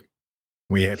RB50.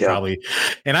 Probably,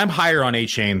 and I'm higher on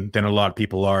A-Chain than a lot of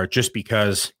people are, just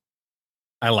because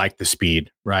I like the speed,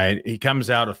 right? He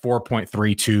comes out at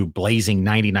 4.32, blazing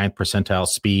 99th percentile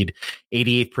speed,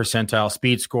 88th percentile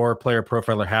speed score. Player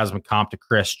Profiler has him comp to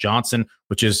Chris Johnson,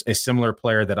 which is a similar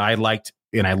player that I liked.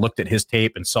 And I looked at his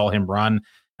tape and saw him run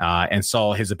and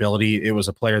saw his ability. It was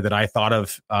a player that I thought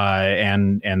of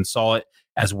and saw it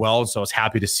as well. So I was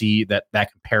happy to see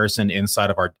that comparison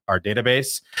inside of our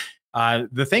database.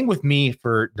 The thing with me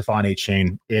for Devon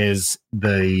A-Chain is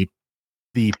the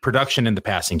production in the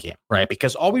passing game, right?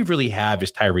 Because all we really have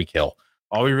is Tyreek Hill.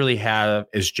 All we really have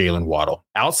is Jalen Waddle.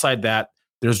 Outside that,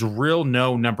 there's real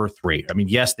no number 3. I mean,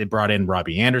 yes, they brought in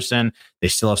Robbie Anderson. They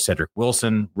still have Cedric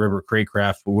Wilson, River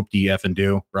Craycraft,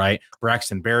 whoop-de-f-and-do, right?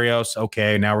 Braxton Berrios,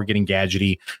 okay, now we're getting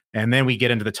gadgety. And then we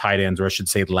get into the tight ends, or I should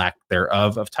say lack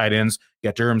thereof of tight ends. You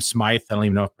got Durham Smythe. I don't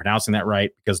even know if I'm pronouncing that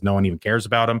right because no one even cares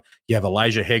about him. You have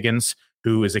Elijah Higgins,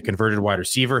 who is a converted wide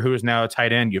receiver, who is now a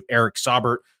tight end. You have Eric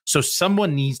Saubert. So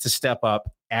someone needs to step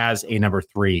up as a number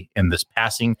 3 in this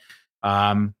passing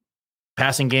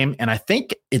game. And I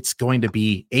think it's going to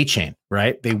be A-Chain,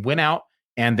 right? They went out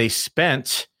and they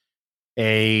spent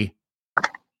a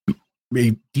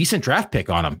decent draft pick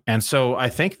on him. And so I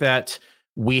think that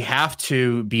we have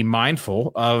to be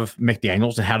mindful of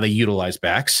McDaniels and how they utilize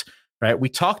backs, right? We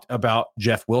talked about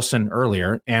Jeff Wilson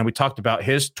earlier, and we talked about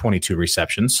his 22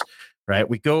 receptions, right?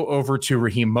 We go over to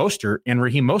Raheem Mostert, and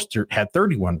Raheem Mostert had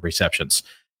 31 receptions.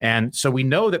 And so we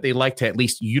know that they like to at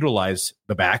least utilize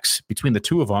the backs between the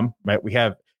two of them, right? We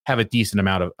have a decent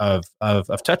amount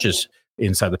of touches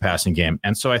inside the passing game.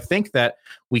 And so I think that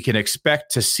we can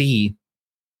expect to see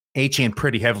A-Chain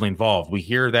pretty heavily involved. We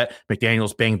hear that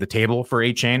McDaniels banged the table for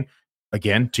A-Chain.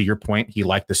 Again, to your point, he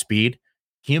liked the speed.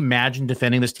 Can you imagine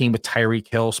defending this team with Tyreek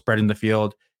Hill spreading the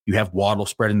field? You have Waddle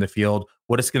spreading the field.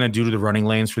 What it's going to do to the running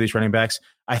lanes for these running backs?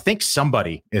 I think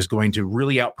somebody is going to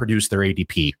really outproduce their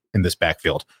ADP in this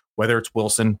backfield, whether it's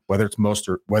Wilson, whether it's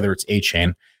Mostert, whether it's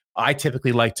A-Chain. I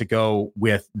typically like to go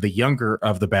with the younger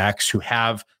of the backs who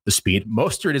have the speed.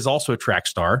 Mostert is also a track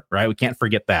star, right? We can't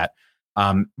forget that.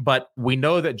 But we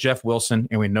know that Jeff Wilson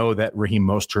and we know that Raheem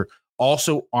Mostert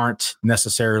also aren't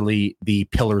necessarily the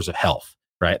pillars of health,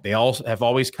 right? They also have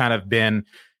always kind of been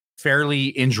fairly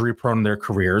injury prone in their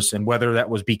careers, and whether that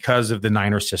was because of the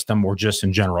Niner system or just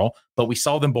in general, but we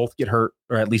saw them both get hurt,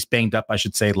 or at least banged up, I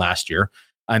should say, last year.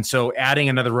 And so adding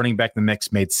another running back in the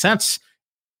mix made sense.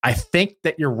 I think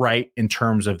that you're right in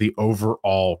terms of the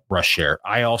overall rush share.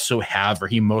 I also have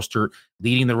Raheem Mostert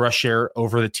leading the rush share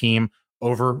over the team,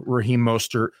 over Raheem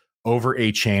Mostert, over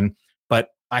A-Chain, but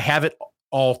I have it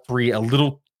all three a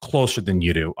little closer than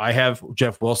you do. I have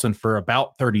Jeff Wilson for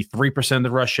about 33% of the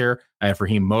rush share. I have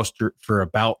Raheem Mostert for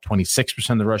about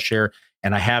 26% of the rush share,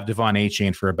 and I have Devon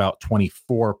A-Chain for about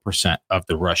 24% of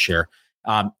the rush share.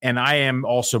 And I am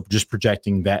also just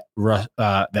projecting that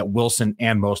that Wilson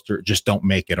and Mostert just don't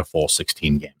make it a full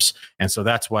 16 games. And so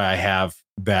that's why I have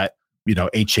that,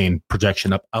 A-Chain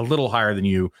projection up a little higher than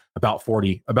you, about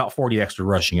 40 extra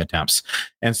rushing attempts.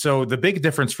 And so the big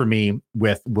difference for me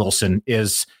with Wilson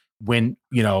is when,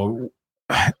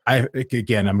 I'm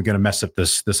going to mess up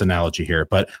this analogy here,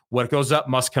 but what goes up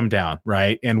must come down,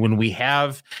 right? And when we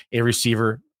have a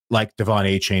receiver like Devon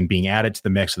A-Chain being added to the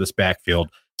mix of this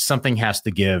backfield, something has to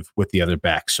give with the other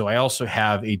back. So I also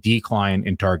have a decline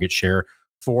in target share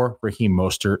for Raheem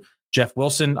Mostert. Jeff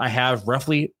Wilson, I have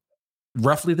roughly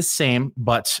the same,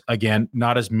 but again,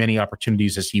 not as many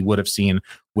opportunities as he would have seen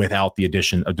without the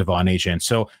addition of Devon A-Chain.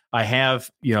 So I have,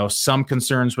 some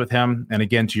concerns with him. And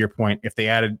again, to your point, if they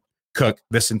added Cook,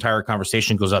 this entire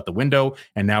conversation goes out the window.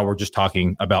 And now we're just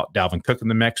talking about Dalvin Cook in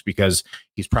the mix because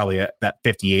he's probably at that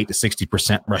 58 to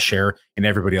 60% rush share and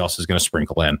everybody else is going to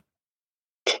sprinkle in.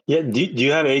 Yeah. Do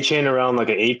you have A-Chain around like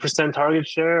an 8% target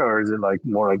share, or is it like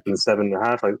more like in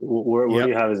 7.5? Like where do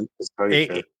you have his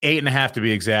target share? 8.5 to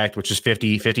be exact, which is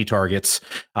 50 targets,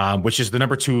 which is the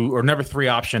number 2 or number 3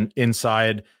 option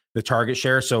inside the target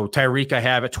share. So Tyreek, I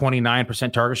have at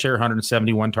 29% target share,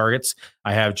 171 targets.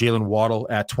 I have Jalen Waddle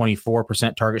at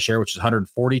 24% target share, which is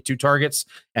 142 targets.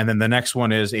 And then the next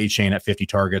one is A-Chain at 50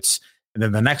 targets. And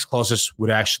then the next closest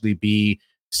would actually be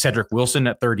Cedric Wilson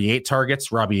at 38 targets,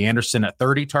 Robbie Anderson at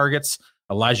 30 targets,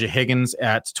 Elijah Higgins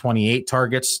at 28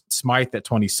 targets, Smythe at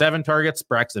 27 targets,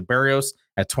 Braxton Berrios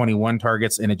at 21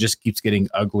 targets, and it just keeps getting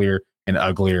uglier and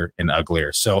uglier and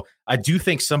uglier. So I do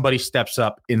think somebody steps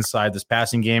up inside this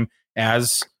passing game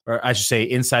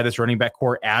inside this running back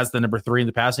core as the number 3 in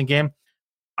the passing game.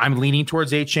 I'm leaning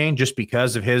towards A-Chain just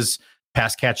because of his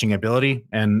pass catching ability.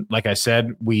 And like I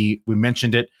said, we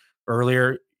mentioned it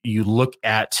earlier. You look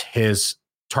at his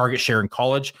target share in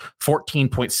college,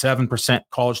 14.7%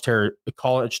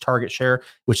 college target share,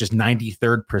 which is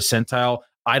 93rd percentile.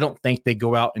 I don't think they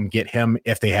go out and get him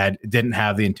if they didn't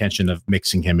have the intention of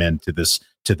mixing him into this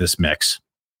mix.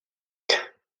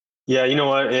 Yeah, you know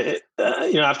what?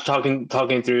 After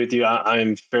talking through with you,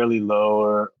 I'm fairly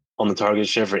lower on the target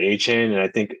share for A-Chain, and I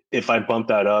think if I bump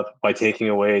that up by taking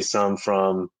away some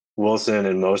from Wilson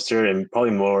and Mostert, and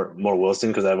probably more Wilson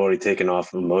because I've already taken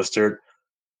off of Mostert,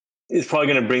 it's probably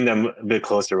going to bring them a bit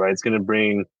closer, right? It's going to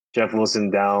bring Jeff Wilson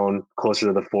down closer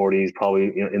to the 40s,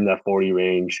 probably in that 40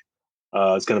 range.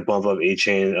 It's going to bump up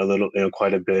A-Chain a little,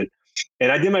 quite a bit.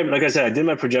 And I did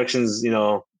my projections,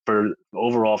 for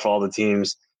overall for all the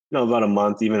teams, about a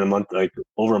month, like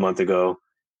over a month ago.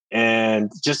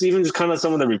 And just kind of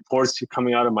some of the reports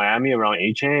coming out of Miami around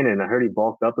A-Chain, and I heard he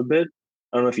bulked up a bit.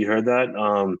 I don't know if you heard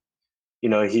that.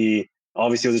 He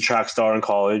obviously was a track star in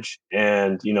college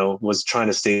and, was trying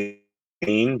to stay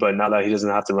lean, but now that he doesn't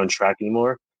have to run track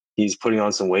anymore, he's putting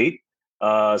on some weight.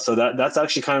 So that's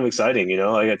actually kind of exciting,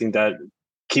 Like, I think that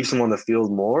keeps him on the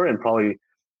field more and probably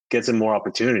gets him more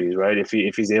opportunities, right? If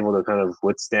he's able to kind of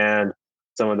withstand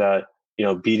some of that,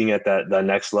 beating at that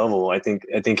next level, I think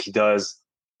he does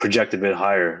project a bit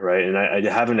higher, right? And I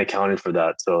haven't accounted for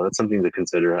that, so that's something to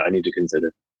consider. I need to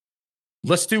consider.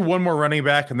 Let's do one more running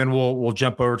back, and then we'll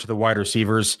jump over to the wide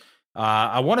receivers.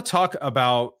 I want to talk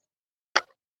about.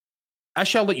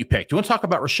 Actually, I'll let you pick. Do you want to talk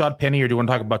about Rashad Penny, or do you want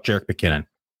to talk about Jerick McKinnon?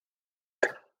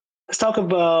 Let's talk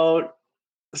about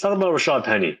Rashad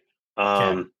Penny,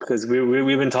 because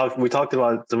we've been talking. We talked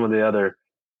about some of the other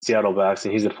Seattle backs,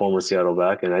 and he's a former Seattle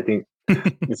back, and I think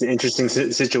it's an interesting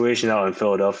situation out in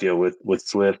Philadelphia with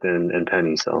Swift and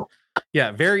Penny. So.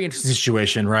 Yeah, very interesting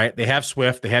situation, right? They have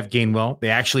Swift, they have Gainwell, they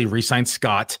actually re-signed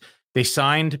Scott. They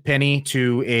signed Penny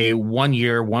to a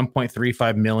 1-year,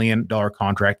 $1.35 million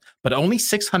contract, but only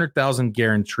 $600,000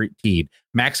 guaranteed.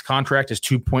 Max contract is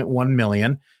 $2.1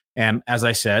 million. And as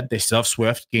I said, they still have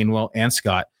Swift, Gainwell, and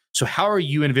Scott. So how are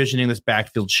you envisioning this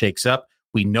backfield shakes up?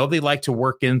 We know they like to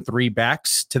work in 3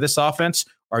 backs to this offense.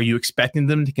 Are you expecting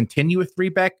them to continue a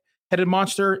 3-back headed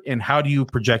monster? And how do you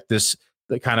project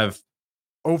the kind of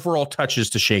overall touches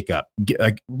to shake up?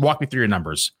 Walk me through your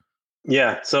numbers.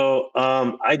 Yeah. So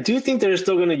I do think they're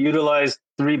still going to utilize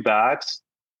 3 backs,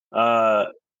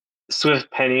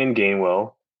 Swift, Penny, and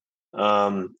Gainwell.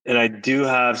 And I do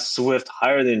have Swift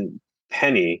higher than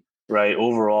Penny, right,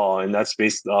 overall. And that's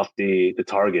based off the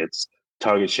target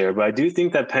share. But I do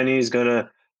think that Penny is going to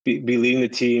be leading the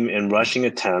team in rushing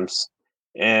attempts.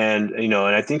 And, and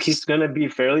I think he's going to be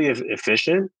fairly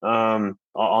efficient on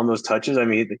those touches. I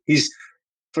mean, he's,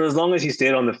 for as long as he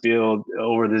stayed on the field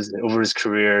over his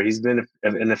career, he's been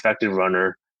an effective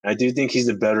runner. I do think he's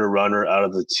a better runner out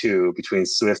of the 2 between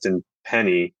Swift and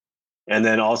Penny, and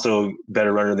then also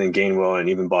better runner than Gainwell and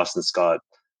even Boston Scott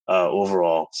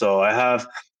overall. So I have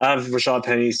Rashad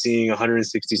Penny seeing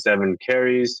 167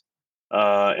 carries,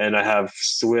 and I have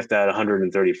Swift at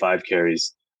 135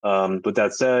 carries. With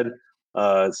that said,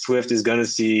 Swift is going to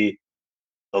see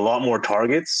a lot more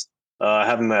targets. I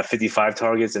have him at 55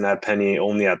 targets, and I have Penny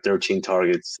only at 13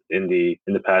 targets in the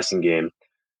passing game.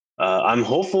 I'm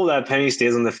hopeful that Penny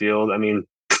stays on the field. I mean,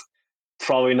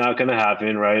 probably not going to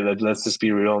happen, right? Let's just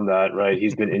be real on that, right?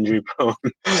 He's been injury prone,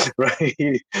 right?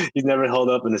 He's never held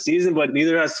up in the season, but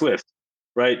neither has Swift,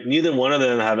 right? Neither one of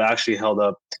them have actually held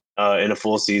up in a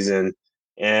full season.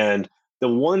 And the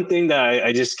one thing that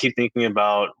I just keep thinking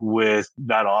about with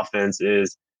that offense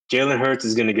is Jalen Hurts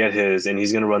is going to get his, and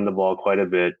he's going to run the ball quite a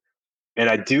bit. And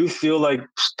I do feel like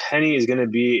Penny is going to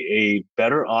be a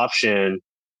better option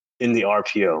in the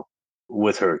RPO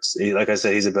with Hurts. Like I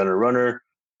said, he's a better runner,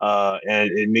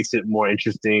 and it makes it more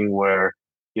interesting where,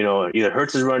 either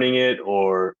Hurts is running it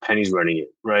or Penny's running it,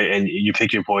 right? And you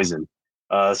pick your poison.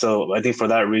 So I think for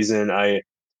that reason, I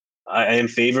am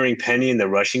favoring Penny in the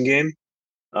rushing game.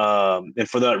 And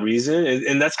for that reason,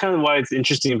 and that's kind of why it's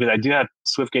interesting, because I do have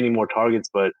Swift getting more targets,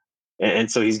 but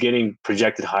and so he's getting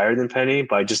projected higher than Penny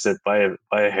by just by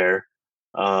a hair.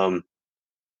 And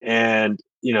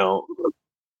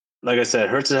like I said,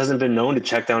 Hurts hasn't been known to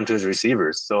check down to his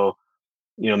receivers, so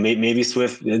maybe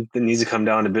Swift needs to come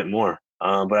down a bit more.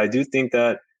 But I do think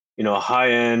that a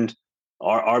high end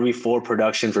RB4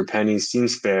 production for Penny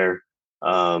seems fair.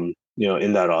 In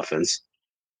that offense.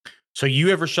 So you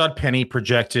have Rashad Penny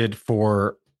projected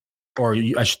for, or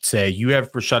I should say, you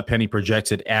have Rashad Penny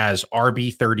projected as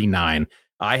RB39.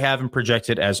 I have him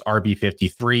projected as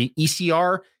RB53.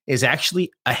 ECR is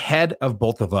actually ahead of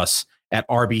both of us at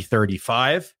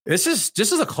RB35. This is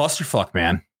a clusterfuck,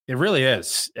 man. It really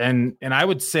is. And I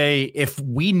would say if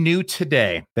we knew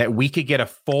today that we could get a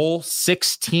full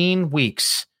 16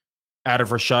 weeks out of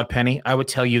Rashad Penny, I would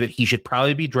tell you that he should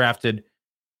probably be drafted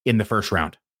in the first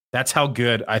round. That's how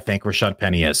good I think Rashad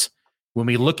Penny is. When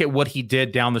we look at what he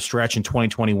did down the stretch in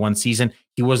 2021 season,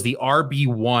 he was the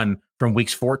RB1 from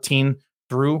weeks 14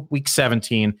 through week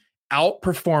 17,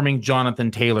 outperforming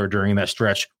Jonathan Taylor during that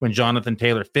stretch when Jonathan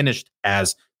Taylor finished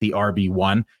as the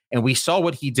RB1. And we saw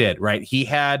what he did, right? He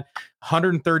had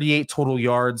 138 total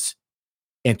yards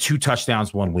and 2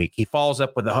 touchdowns one week. He follows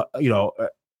up with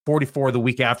 44 the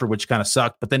week after, which kind of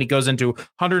sucked. But then he goes into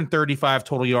 135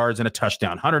 total yards and a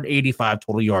touchdown, 185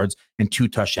 total yards and 2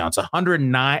 touchdowns,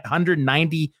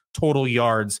 190 total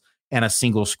yards and a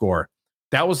single score.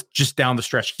 That was just down the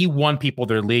stretch. He won people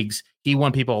their leagues. He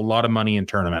won people a lot of money in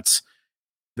tournaments.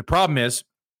 The problem is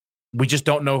we just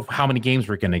don't know how many games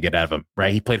we're going to get out of him,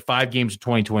 right? He played 5 games in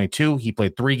 2022. He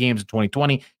played 3 games in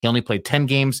 2020. He only played 10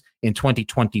 games in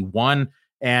 2021.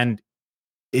 And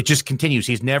it just continues.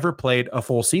 He's never played a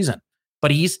full season,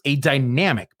 but he's a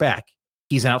dynamic back.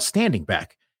 He's an outstanding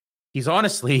back. He's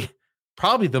honestly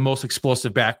probably the most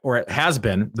explosive back, or it has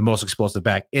been the most explosive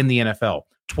back in the NFL.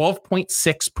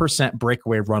 12.6%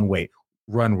 breakaway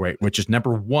run rate, which is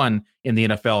number 1 in the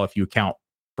NFL if you account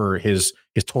for his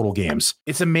total games.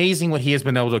 It's amazing what he has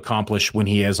been able to accomplish when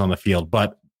he is on the field,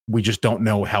 but we just don't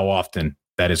know how often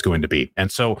that is going to be. And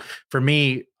so for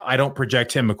me, I don't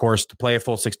project him, of course, to play a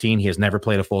full 16. He has never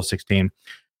played a full 16.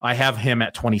 I have him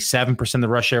at 27% of the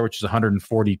rush share, which is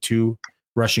 142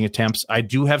 rushing attempts. I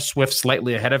do have Swift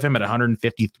slightly ahead of him at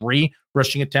 153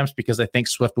 rushing attempts because I think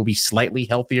Swift will be slightly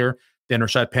healthier than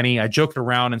Rashad Penny. I joked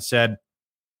around and said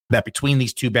that between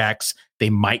these two backs, they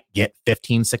might get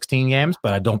 15, 16 games,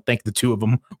 but I don't think the two of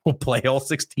them will play all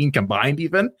 16 combined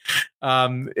even.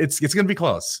 It's going to be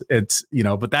close.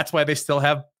 But that's why they still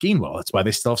have Gainwell. That's why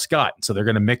they still have Scott. So they're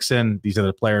going to mix in these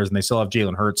other players, and they still have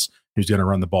Jalen Hurts, who's going to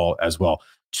run the ball as well.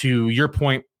 To your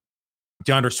point,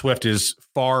 DeAndre Swift is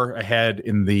far ahead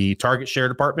in the target share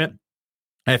department.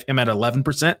 I have him at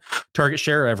 11% target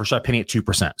share. I have Rashad Penny at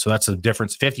 2%. So that's a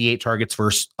difference, 58 targets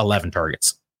versus 11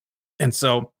 targets. And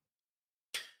so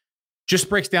just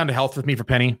breaks down to health with me for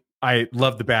Penny. I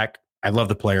love the back. I love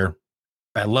the player.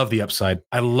 I love the upside.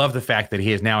 I love the fact that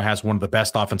he now has one of the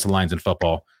best offensive lines in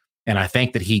football. And I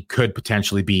think that he could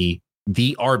potentially be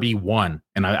the RB1.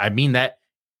 And I mean that.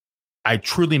 I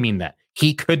truly mean that.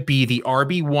 He could be the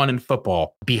RB1 in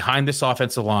football behind this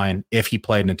offensive line if he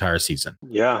played an entire season.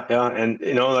 Yeah. And,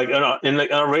 in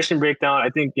our ration breakdown, I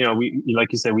think, we,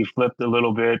 like you said, we flipped a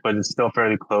little bit, but it's still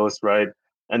fairly close, right?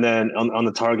 And then on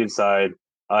the target side,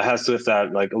 has Swift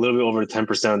at like a little bit over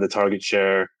 10% of the target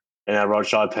share, and at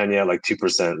Rashad Penny at like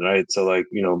 2%, right? So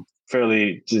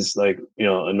fairly just a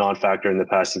non-factor in the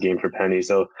passing game for Penny.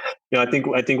 So, I think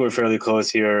we're fairly close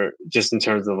here, just in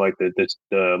terms of like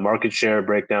the market share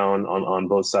breakdown on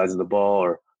both sides of the ball,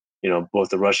 or both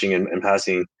the rushing and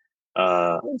passing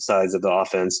sides of the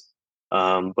offense.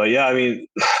 But yeah, I mean,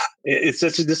 it's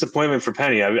such a disappointment for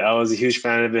Penny. I was a huge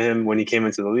fan of him when he came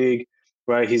into the league.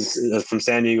 Right, he's from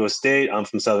San Diego State. I'm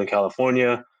from Southern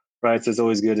California. Right, so it's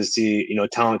always good to see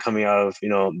talent coming out of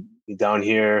down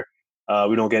here.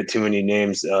 We don't get too many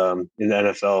names in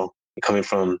the NFL coming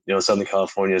from Southern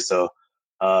California. So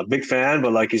big fan,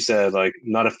 but like you said,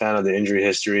 not a fan of the injury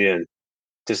history and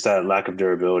just that lack of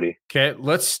durability. Okay,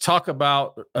 let's talk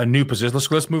about a new position.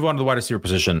 Let's move on to the wide receiver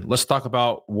position. Let's talk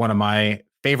about one of my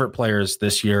favorite players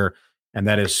this year, and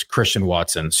that is Christian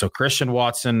Watson. So Christian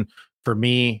Watson, for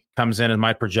me, comes in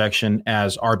my projection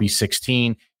as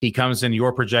RB16. He comes in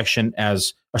your projection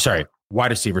as,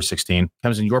 wide receiver 16.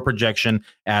 Comes in your projection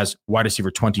as wide receiver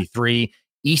 23.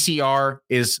 ECR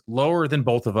is lower than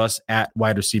both of us at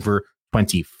wide receiver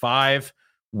 25.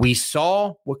 We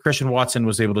saw what Christian Watson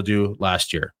was able to do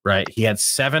last year, right? He had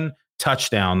 7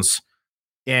 touchdowns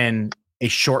in a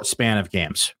short span of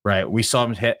games, right? We saw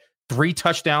him hit 3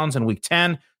 touchdowns in week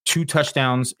 10, 2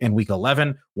 touchdowns in week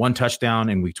 11, 1 touchdown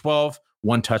in week 12,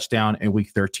 1 touchdown in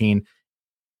week 13.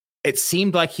 It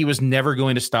seemed like he was never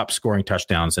going to stop scoring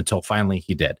touchdowns until finally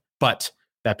he did. But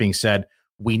that being said,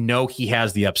 we know he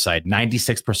has the upside.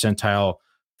 96th percentile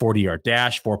 40-yard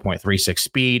dash, 4.36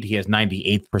 speed. He has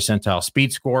 98th percentile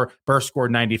speed score, burst score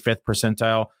 95th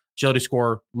percentile, agility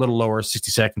score a little lower,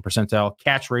 62nd percentile,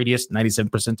 catch radius 97th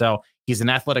percentile. He's an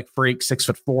athletic freak,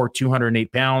 6'4",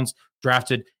 208 pounds,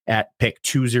 drafted at pick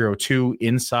 202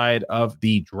 inside of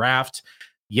the draft.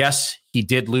 Yes, he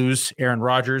did lose Aaron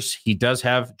Rodgers. He does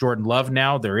have Jordan Love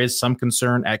now. There is some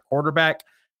concern at quarterback.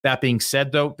 That being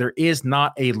said, though, there is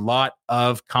not a lot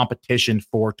of competition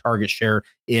for target share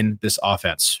in this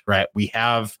offense, right? We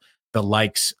have the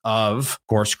likes of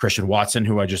course, Christian Watson,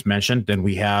 who I just mentioned. Then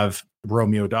we have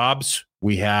Romeo Doubs.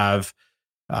 We have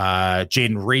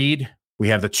Jaden Reed. We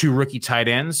have the 2 rookie tight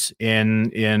ends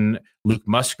in Luke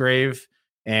Musgrave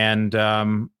and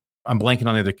I'm blanking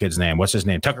on the other kid's name. What's his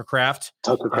name? Tucker Kraft.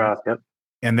 Yep.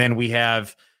 And then we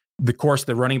have the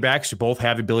running backs who both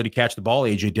have the ability to catch the ball,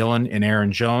 A.J. Dillon and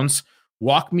Aaron Jones.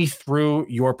 Walk me through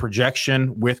your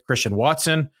projection with Christian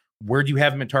Watson. Where do you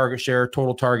have him in target share,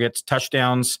 total targets,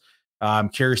 touchdowns? I'm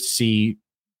curious to see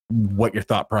what your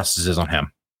thought process is on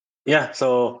him. Yeah,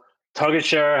 so target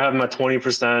share, I have him at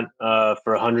 20%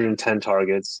 for 110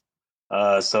 targets.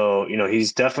 So,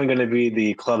 he's definitely going to be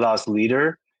the clubhouse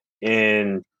leader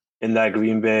in that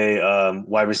Green Bay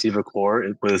wide receiver core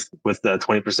with the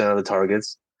 20% of the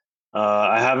targets.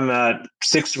 I have him at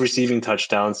 6 receiving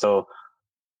touchdowns. So,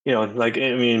 like,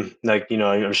 I mean, like,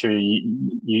 I'm sure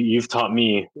you've taught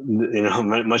me,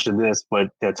 much of this, but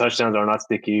touchdowns are not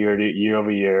sticky year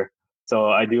over year. So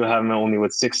I do have him only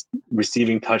with 6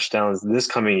 receiving touchdowns this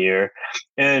coming year.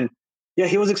 And yeah,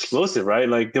 he was explosive, right?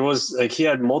 Like he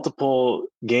had multiple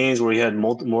games where he had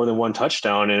more than one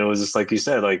touchdown. And it was just like you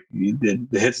said, like the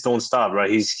hits don't stop, right?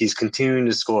 He's continuing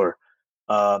to score.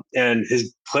 And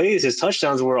his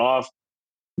touchdowns were off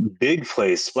big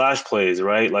plays, splash plays,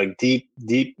 right? Like deep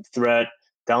threat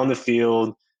down the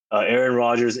field. Aaron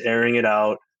Rodgers airing it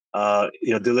out,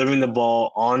 delivering the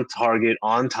ball on target,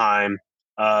 on time,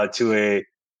 to a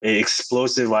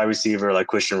explosive wide receiver like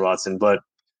Christian Watson. But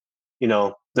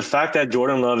the fact that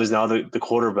Jordan Love is now the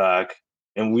quarterback,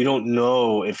 and we don't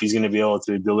know if he's going to be able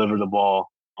to deliver the ball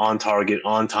on target,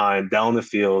 on time, down the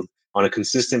field on a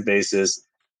consistent basis.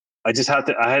 I just have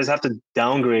to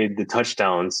downgrade the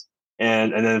touchdowns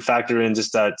and then factor in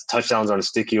just that touchdowns aren't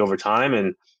sticky over time,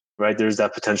 and right, there's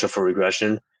that potential for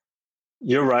regression.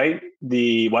 You're right.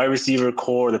 The wide receiver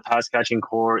core, the pass catching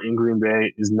core in Green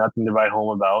Bay is nothing to write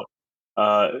home about.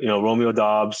 Romeo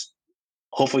Doubs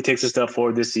hopefully takes a step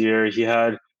forward this year. He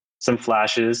had some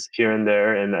flashes here and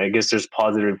there, and I guess there's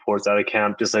positive reports out of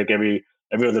camp, just like every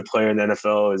other player in the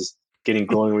NFL is getting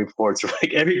glowing reports.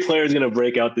 Like every player is going to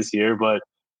break out this year, but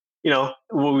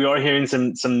we are hearing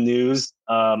some news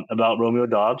about Romeo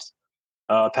Doubs.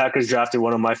 Packers drafted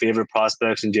one of my favorite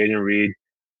prospects in Jaden Reed.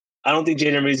 I don't think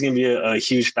Jaden Reed is going to be a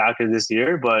huge factor this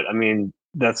year, but I mean,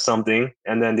 that's something.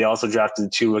 And then they also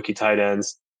drafted 2 rookie tight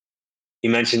ends.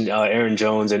 You mentioned Aaron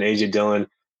Jones and AJ Dillon,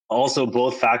 also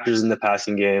both factors in the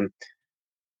passing game.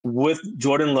 With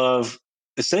Jordan Love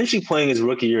essentially playing his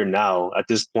rookie year now at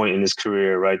this point in his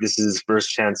career, right? This is his first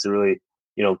chance to really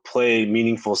play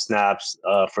meaningful snaps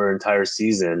for an entire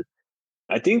season.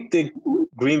 I think the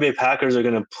Green Bay Packers are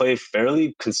going to play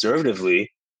fairly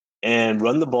conservatively and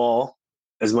run the ball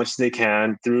as much as they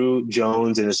can through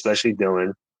Jones and especially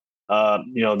Dillon. They're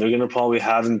going to probably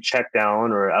have him check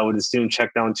down, or I would assume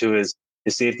check down to his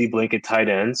safety blanket tight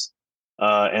ends,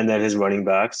 and then his running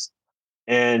backs.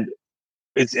 And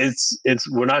it's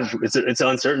an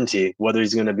uncertainty whether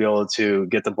he's going to be able to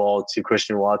get the ball to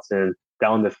Christian Watson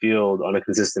down the field on a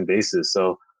consistent basis.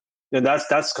 So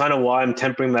that's kind of why I'm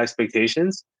tempering my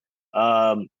expectations.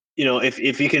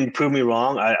 If he can prove me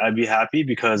wrong, I'd be happy,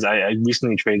 because I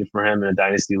recently traded for him in a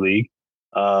dynasty league.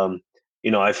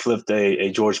 I flipped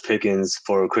a George Pickens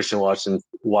for Christian Watson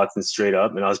straight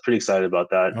up, and I was pretty excited about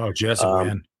that. Oh, just a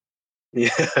win.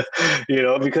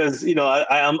 Yeah, because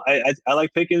I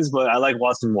like Pickens, but I like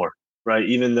Watson more, right?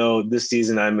 Even though this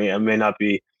season I may not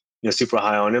be super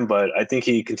high on him, but I think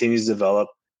he continues to develop,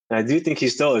 and I do think he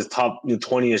still is top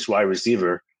 20-ish wide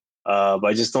receiver. But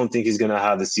I just don't think he's going to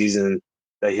have the season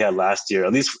that he had last year,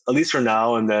 at least for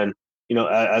now. And then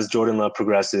as Jordan Love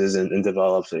progresses and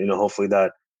develops, hopefully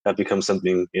that becomes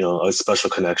something, a special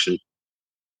connection.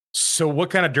 So what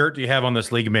kind of dirt do you have on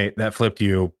this league mate that flipped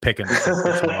you picking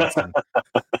Watson?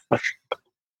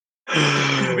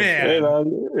 Man. Hey,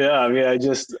 man. Yeah, I mean, I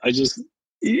just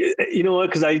you know what?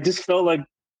 Because I just felt like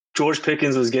George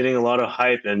Pickens was getting a lot of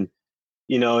hype, and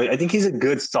I think he's a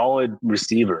good, solid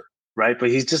receiver, right? But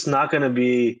he's just not going to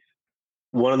be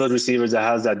one of those receivers that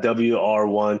has that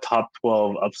WR1 top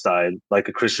 12 upside like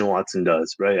a Christian Watson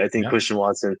does, right? I think Christian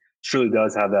Watson truly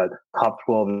does have that top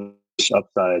 12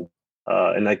 upside.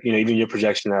 And like, even your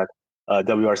projection at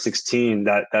WR16,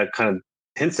 that kind of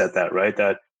hints at that, right?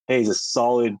 That, hey, he's a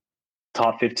solid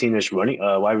top 15-ish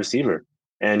wide receiver.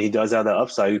 And he does have that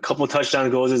upside. A couple of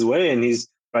touchdowns goes his way, and he's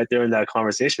right there in that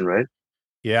conversation, right?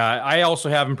 Yeah, I also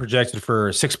have him projected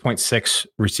for 6.6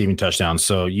 receiving touchdowns.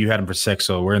 So you had him for 6,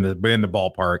 so we're in the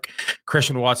ballpark.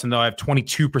 Christian Watson, though, I have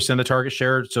 22% of the target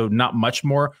share, so not much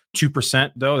more.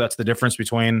 2%, though, that's the difference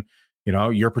between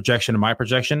your projection and my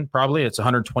projection. Probably it's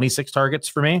 126 targets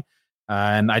for me,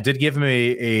 and I did give him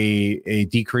a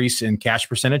decrease in catch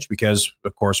percentage because,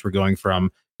 of course, we're going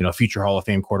from future Hall of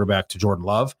Fame quarterback to Jordan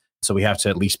Love, so we have to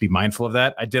at least be mindful of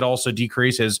that. I did also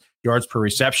decrease his yards per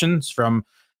receptions from.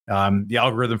 The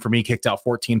algorithm for me kicked out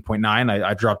 14.9.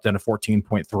 I dropped down to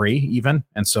 14.3 even.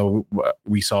 And so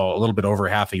we saw a little bit over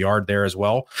half a yard there as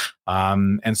well.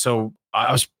 And so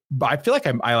I feel like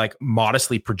I like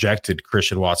modestly projected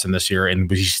Christian Watson this year, and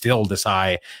we still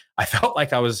decide. I felt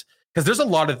like I was, because there's a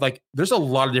lot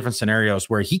of different scenarios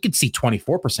where he could see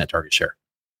 24% target share.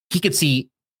 He could see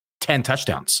 10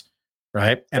 touchdowns.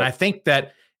 Right. And I think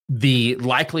that the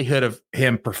likelihood of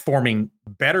him performing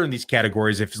better in these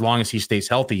categories, as long as he stays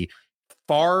healthy,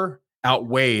 far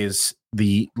outweighs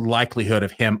the likelihood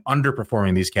of him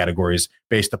underperforming these categories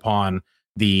based upon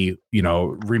the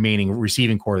remaining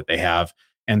receiving core that they have.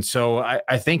 And so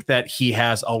I think that he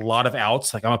has a lot of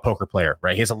outs. Like, I'm a poker player,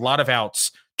 right? He has a lot of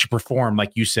outs to perform,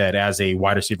 like you said, as a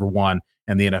wide receiver one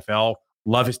in the NFL.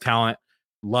 Love his talent,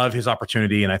 love his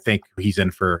opportunity, and I think he's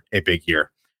in for a big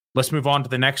year. Let's move on to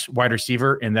the next wide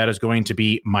receiver, and that is going to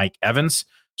be Mike Evans.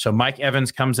 So Mike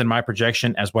Evans comes in my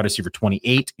projection as wide receiver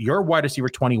 28. Your wide receiver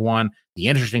 21. The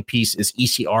interesting piece is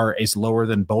ECR is lower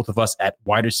than both of us at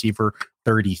wide receiver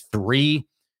 33.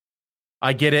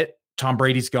 I get it. Tom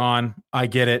Brady's gone. I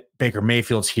get it. Baker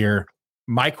Mayfield's here.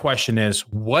 My question is,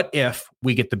 what if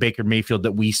we get the Baker Mayfield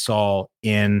that we saw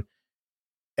in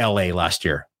LA last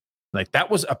year? Like,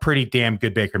 that was a pretty damn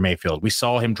good Baker Mayfield. We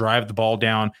saw him drive the ball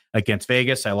down against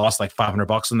Vegas. I lost like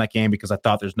 $500 in that game because I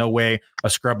thought there's no way a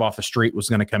scrub off the street was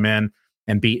going to come in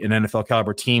and beat an NFL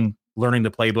caliber team learning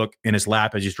the playbook in his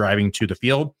lap as he's driving to the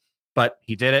field. But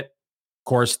he did it. Of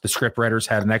course, the script writers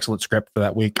had an excellent script for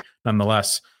that week.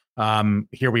 Nonetheless,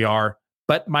 here we are.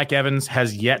 But Mike Evans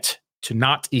has yet to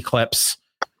not eclipse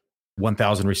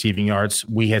 1,000 receiving yards.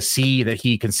 We have seen that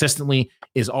he consistently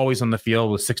is always on the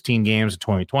field with 16 games in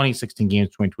 2020, 16 games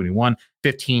in 2021,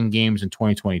 15 games in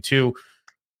 2022.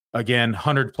 Again,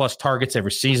 100 plus targets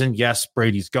every season. Yes,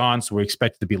 Brady's gone, so we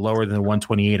expect it to be lower than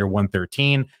 128 or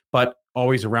 113, but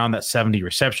always around that 70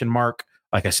 reception mark.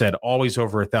 Like I said, always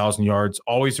over 1,000 yards,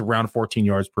 always around 14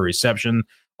 yards per reception,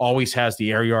 always has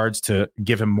the air yards to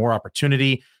give him more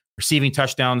opportunity. Receiving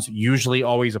touchdowns, usually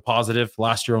always a positive.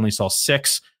 Last year only saw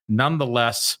 6.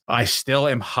 Nonetheless, I still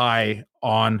am high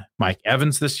on Mike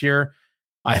Evans this year.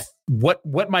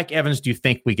 What Mike Evans do you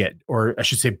think we get? Or I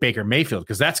should say Baker Mayfield,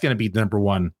 because that's going to be the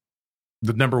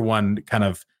number one kind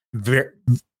of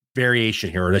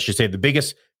variation here. Or I should say the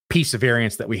biggest piece of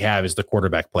variance that we have is the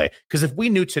quarterback play. Because if we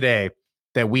knew today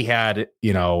that we had,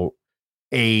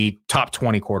 a top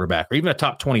 20 quarterback or even a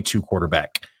top 22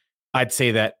 quarterback, I'd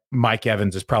say that Mike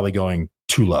Evans is probably going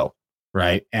too low,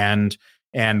 right? And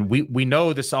we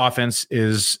know this offense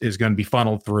is going to be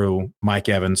funneled through Mike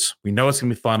Evans. We know it's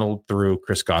going to be funneled through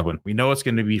Chris Godwin. We know it's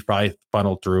going to be probably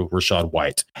funneled through Rachaad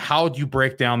White. How do you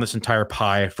break down this entire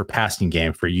pie for passing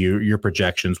game for your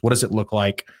projections? What does it look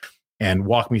like? And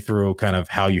walk me through kind of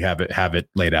how you have it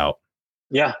laid out.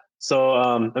 Yeah.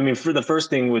 So, for the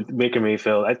first thing with Baker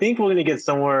Mayfield, I think we're going to get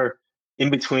somewhere in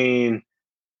between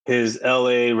his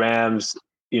LA Rams,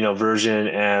 version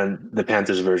and the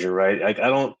Panthers version, right? Like,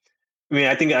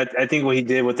 I think what he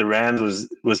did with the Rams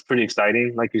was pretty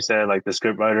exciting. Like you said, like the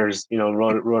script writers,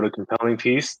 wrote a compelling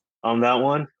piece on that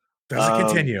one. Does it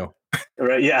continue?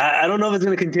 Right. Yeah. I don't know if it's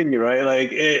going to continue, right? Like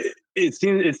it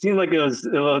seemed like it was a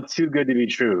little too good to be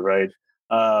true. Right.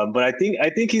 But I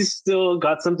think he's still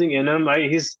got something in him. Right.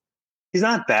 He's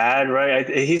not bad, right?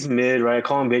 He's mid, right? I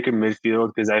call him Baker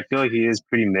midfield because I feel like he is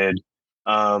pretty mid.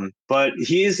 But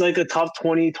he is like a top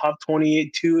 20, top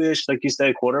 22-ish, like you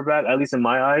said, quarterback, at least in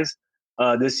my eyes,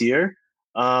 this year.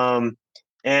 And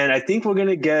I think we're going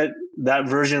to get that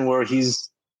version where he's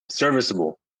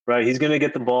serviceable, right? He's going to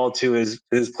get the ball to his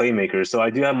playmakers. So I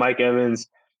do have Mike Evans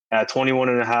at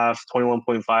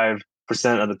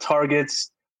 21.5% of the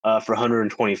targets. For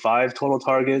 125 total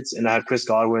targets, and I have Chris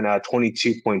Godwin at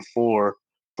 22.4 for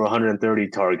 130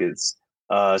 targets.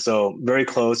 So very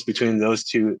close between those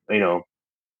two,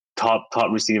 top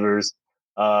receivers.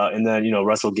 And then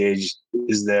Russell Gage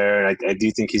is there, and I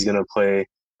do think he's going to play,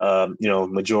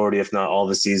 majority, if not all,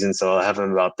 the season. So I have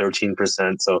him about 13%.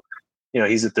 So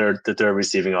he's the third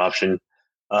receiving option.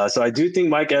 So I do think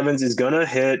Mike Evans is going to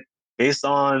hit based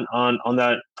on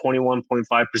that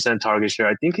 21.5% target share.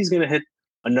 I think he's going to hit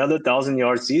another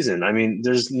 1,000-yard season. I mean,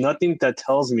 there's nothing that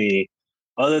tells me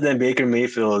other than Baker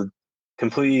Mayfield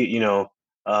completely,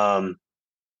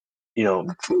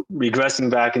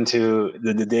 regressing back into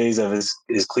the days of his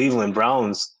Cleveland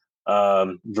Browns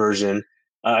version.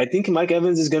 I think Mike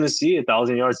Evans is going to see a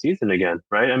 1,000-yard season again,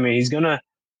 right? I mean, he's gonna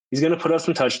put up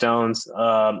some touchdowns.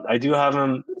 I do have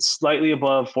him slightly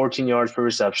above 14 yards per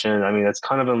reception. I mean, that's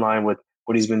kind of in line with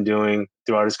what he's been doing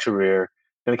throughout his career.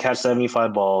 Going to catch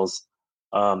 75 balls.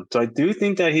 So I do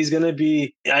think that he's going to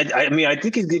be. I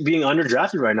think he's being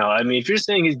underdrafted right now. I mean, if you're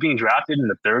saying he's being drafted in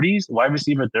the 30s, wide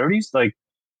receiver 30s, like,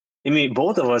 I mean,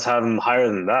 both of us have him higher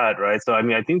than that, right? So I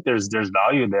mean, I think there's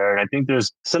value there, and I think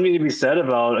there's something to be said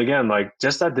about, again, like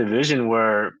just that division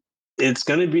where it's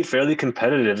going to be fairly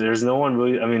competitive. There's no one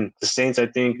really. I mean, the Saints, I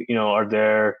think, are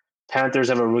there. Panthers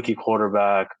have a rookie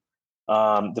quarterback.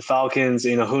 The Falcons,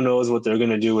 who knows what they're going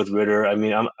to do with Ritter. I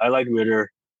mean, I like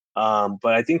Ritter.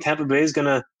 But I think Tampa Bay is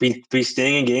gonna be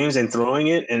staying in games and throwing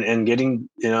it and getting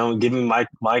giving Mike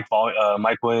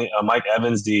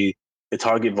Evans the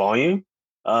target volume.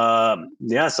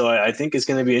 Yeah, so I think it's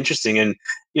going to be interesting. And,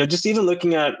 just even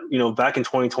looking at, back in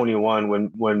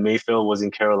 2021 when Mayfield was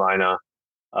in Carolina,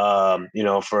 for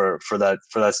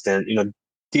that stint,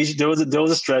 there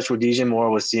was a stretch where DJ Moore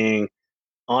was seeing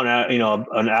an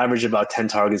average about 10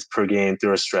 targets per game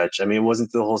through a stretch. I mean, it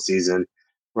wasn't the whole season,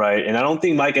 right? And I don't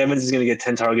think Mike Evans is going to get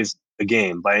 10 targets a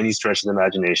game by any stretch of the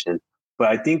imagination. But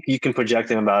I think you can project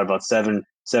him about seven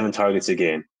targets a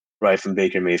game, right, from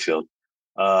Baker Mayfield.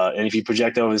 And if you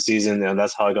project over the season, and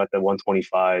that's how I got that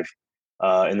 125.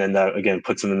 And then that again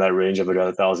puts him in that range of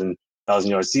about 1,000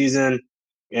 yard season,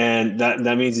 and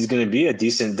that means he's going to be a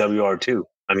decent WR2.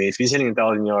 I mean, if he's hitting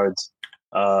 1,000 yards,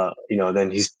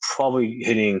 then he's probably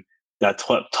hitting that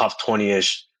top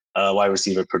 20-ish wide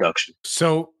receiver production.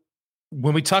 So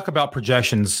when we talk about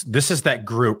projections, this is that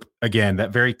group, again,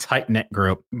 that very tight-knit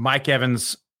group. Mike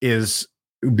Evans is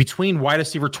between wide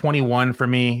receiver 21 for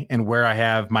me and where I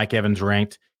have Mike Evans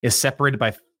ranked is separated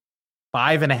by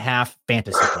 5.5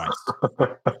 fantasy points.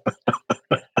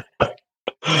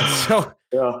 And so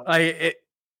yeah.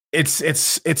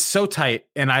 It's so tight.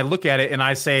 And I look at it and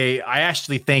I say, I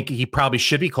actually think he probably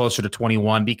should be closer to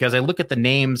 21 because I look at the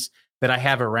names that I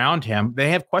have around him. They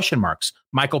have question marks.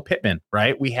 Michael Pittman,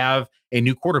 right? We have a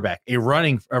new quarterback, a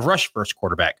rush first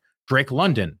quarterback, Drake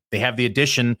London. They have the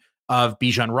addition of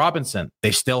Bijan Robinson.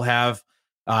 They still have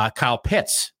Kyle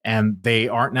Pitts, and they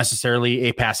aren't necessarily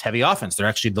a pass heavy offense. They're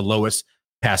actually the lowest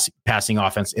passing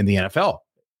offense in the NFL,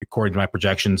 according to my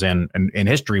projections and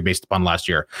history based upon last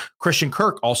year. Christian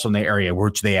Kirk also in the area,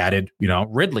 which they added,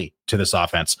 Ridley to this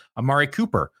offense. Amari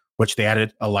Cooper, which they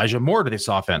added Elijah Moore to this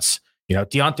offense.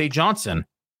 Deontay Johnson.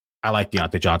 I like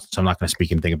Deontay Johnson, so I'm not going to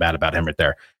speak anything bad about him right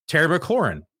there. Terry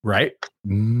McLaurin, right?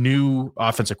 New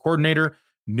offensive coordinator,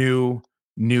 new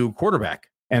quarterback.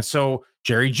 And so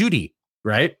Jerry Jeudy,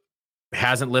 right?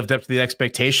 Hasn't lived up to the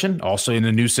expectation. Also in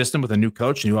the new system with a new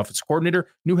coach, new offensive coordinator,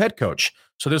 new head coach.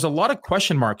 So there's a lot of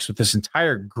question marks with this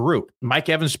entire group. Mike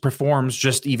Evans performs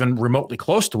just even remotely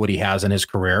close to what he has in his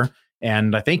career.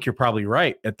 And I think you're probably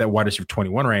right at that wide receiver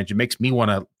 21 range. It makes me want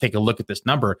to take a look at this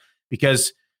number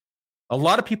because a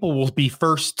lot of people will be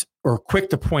first or quick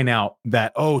to point out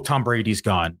that, Tom Brady's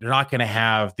gone. They're not going to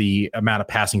have the amount of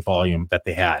passing volume that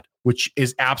they had, which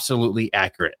is absolutely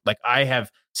accurate. Like I have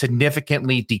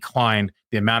significantly declined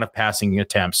the amount of passing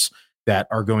attempts that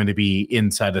are going to be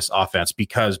inside this offense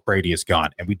because Brady is gone.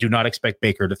 And we do not expect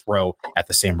Baker to throw at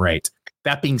the same rate.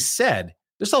 That being said,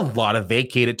 there's a lot of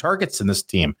vacated targets in this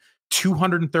team.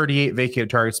 238 vacated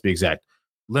targets to be exact.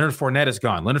 Leonard Fournette is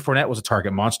gone. Leonard Fournette was a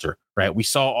target monster, right? We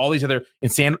saw all these other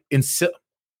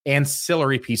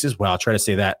ancillary pieces. Well, I'll try to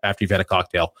say that after you've had a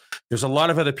cocktail. There's a lot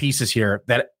of other pieces here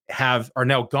that are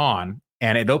now gone,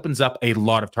 and it opens up a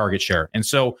lot of target share. And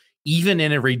so even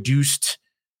in a reduced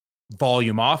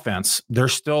volume offense,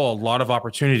 there's still a lot of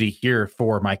opportunity here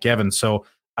for Mike Evans. So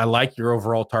I like your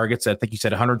overall targets. I think you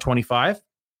said 125.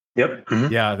 Yep.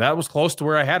 Mm-hmm. Yeah, that was close to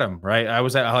where I had him, right? I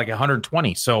was at like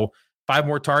 120. So 5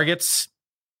 more targets,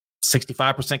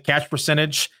 65% catch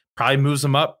percentage, probably moves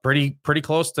them up pretty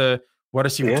close to what I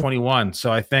see for 21.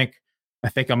 So I think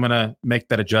I'm going to make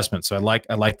that adjustment. So I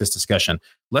like this discussion.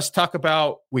 Let's talk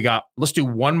about, let's do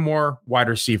one more wide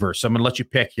receiver. So I'm going to let you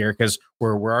pick here because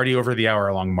we're already over the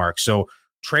hour long mark. So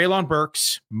Treylon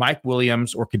Burks, Mike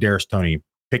Williams, or Kadarius Toney.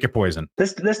 Pick your poison.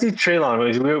 Let's do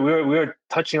Treylon. We were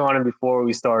touching on him before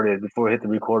we hit the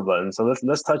record button. So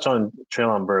let's touch on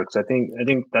Treylon Burks. I think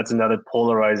that's another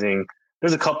polarizing.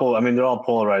 There's a couple. I mean, they're all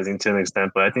polarizing to an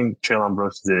extent, but I think Treylon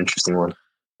Burks is an interesting one.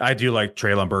 I do like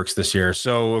Treylon Burks this year.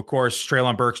 So of course,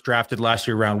 Treylon Burks drafted last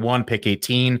year round 1, pick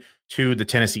 18 to the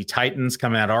Tennessee Titans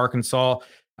coming out of Arkansas.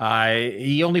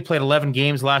 He only played 11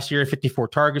 games last year, 54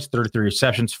 targets, 33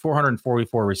 receptions,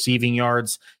 444 receiving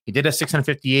yards. He did have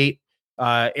 658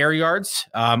 air yards,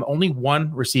 only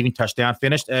 1 receiving touchdown,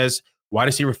 finished as wide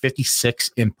receiver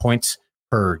 56 in points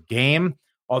per game.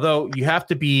 Although you have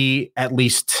to be at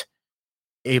least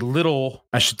a little,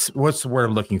 what's the word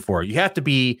I'm looking for? You have to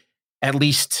be at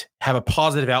least have a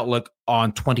positive outlook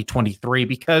on 2023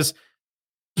 because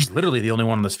he's literally the only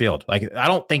one on this field. Like, I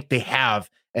don't think they have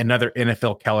another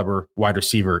NFL caliber wide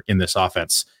receiver in this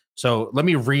offense. So let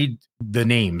me read the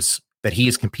names that he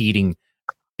is competing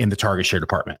in the target share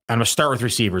department. I'm going to start with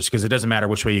receivers because it doesn't matter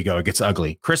which way you go. It gets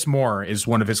ugly. Chris Moore is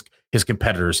one of his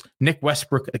competitors. Nick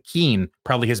Westbrook-Akeen,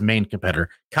 probably his main competitor.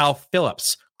 Kyle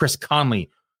Phillips, Chris Conley,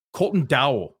 Colton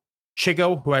Dowell,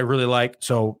 Chigo, who I really like.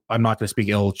 So I'm not going to speak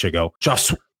ill of Chigo. I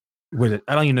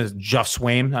don't even know Josh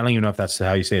Swaim. I don't even know if that's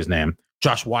how you say his name.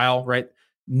 Josh Weil, right?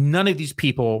 None of these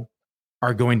people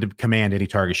are going to command any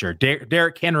target share.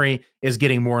 Derrick Henry is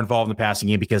getting more involved in the passing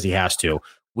game because he has to.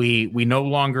 we no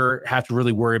longer have to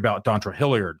really worry about Dontrell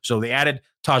Hilliard. So they added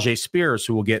Tajay Spears,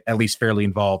 who will get at least fairly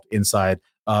involved inside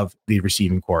of the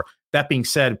receiving core. That being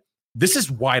said, this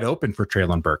is wide open for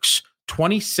Treylon Burks.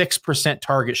 26%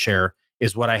 target share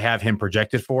is what I have him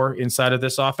projected for inside of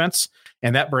this offense.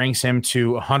 And that brings him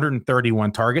to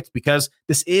 131 targets because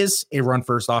this is a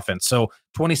run-first offense. So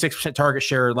 26% target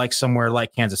share like somewhere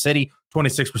like Kansas City,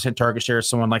 26% target share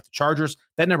someone like the Chargers.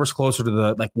 That number's closer to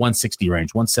the like 160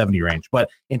 range, 170 range. But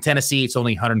in Tennessee, it's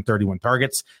only 131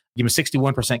 targets. Give him a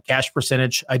 61% cash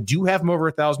percentage. I do have him over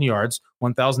 1,000 yards,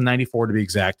 1,094 to be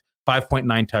exact,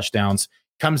 5.9 touchdowns.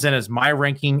 Comes in as my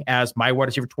ranking as my wide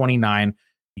receiver 29.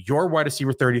 Your wide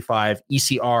receiver 35,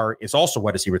 ECR is also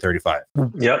wide receiver 35.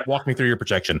 Yep. Walk me through your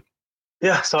projection.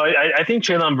 Yeah, so I think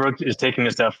Treylon Burks is taking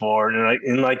a step forward,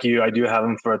 and like you, I do have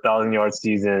him for 1,000-yard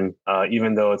season,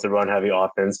 even though it's a run-heavy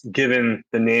offense. Given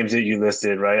the names that you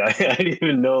listed, right? I didn't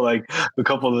even know like a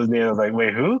couple of those names. I was like,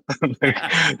 wait, who? Like,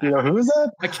 who's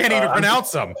that? I can't even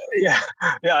pronounce them. Yeah,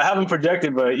 I haven't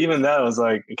projected, but even that I was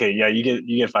like, okay, yeah, you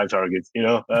get 5 targets.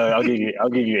 I'll give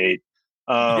you 8.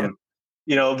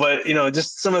 But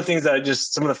just some of the things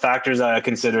some of the factors that I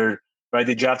considered. Right,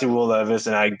 they drafted Will Levis,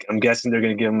 and I'm guessing they're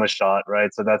going to give him a shot,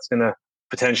 right? So that's going to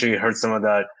potentially hurt some of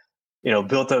that,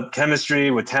 built-up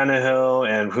chemistry with Tannehill,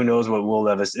 and who knows what Will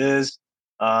Levis is.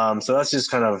 So that's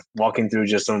just kind of walking through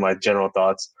just some of my general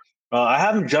thoughts. I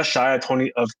have him just shy of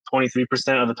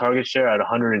 23% of the target share at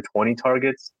 120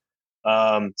 targets.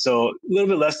 So a little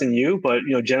bit less than you, but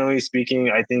generally speaking,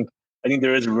 I think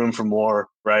there is room for more,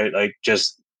 right? Like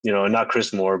just not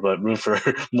Chris Moore, but room for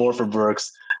more for Burks.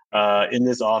 In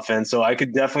this offense. So I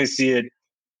could definitely see it,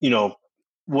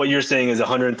 what you're saying is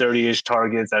 130-ish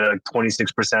targets at like 26%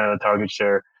 of the target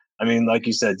share. I mean, like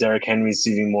you said, Derrick Henry's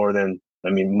receiving more than,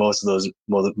 most of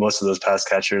those pass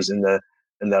catchers in that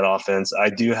offense. I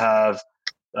do have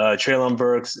Treylon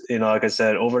Burks, like I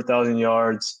said, over 1,000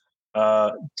 yards.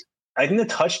 I think the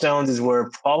touchdowns is where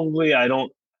probably I'm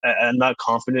not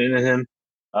confident in him.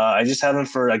 I just have him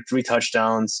for like 3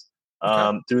 touchdowns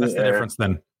through That's the air. Difference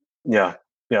then. Yeah.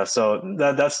 So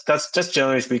that's just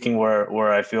generally speaking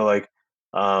where I feel like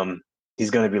he's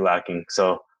going to be lacking.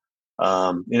 So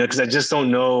because I just don't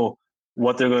know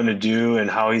what they're going to do and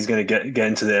how he's going to get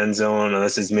into the end zone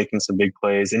unless he's making some big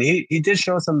plays. And he did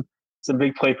show some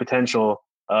big play potential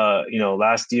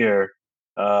last year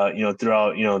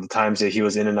throughout the times that he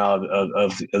was in and out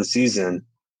of the season.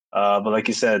 But like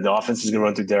you said, the offense is going to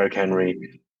run through Derrick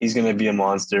Henry. He's going to be a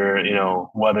monster.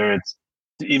 Whether it's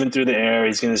even through the air,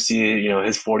 he's going to see,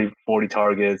 his 40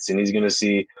 targets, and he's going to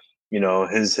see,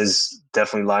 his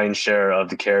definitely lion's share of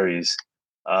the carries.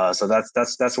 So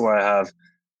that's where I have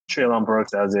Treylon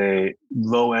Burks as a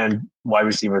low end wide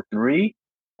receiver 3.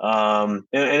 And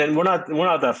we're not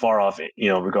that far off,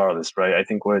 regardless, right? I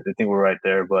think we're right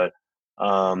there, but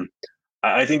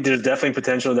I think there's definitely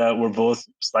potential that we're both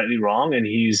slightly wrong, and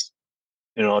he's,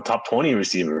 a top 20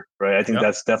 receiver, right? I think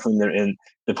that's definitely in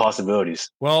the possibilities.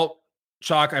 Well,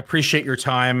 Chalk, I appreciate your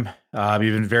time. You've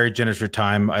been very generous with your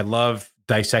time. I love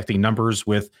dissecting numbers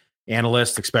with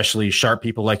analysts, especially sharp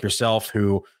people like yourself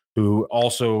who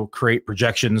also create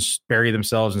projections, bury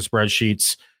themselves in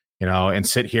spreadsheets, and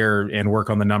sit here and work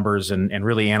on the numbers and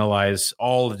really analyze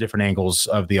all the different angles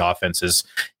of the offenses.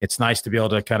 It's nice to be able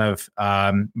to kind of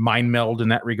mind meld in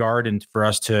that regard, and for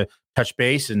us to touch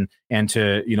base and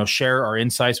to share our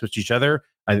insights with each other.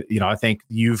 I think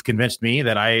you've convinced me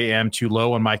that I am too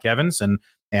low on Mike Evans, and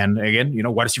again,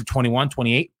 wide receiver 21,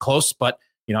 28, close, but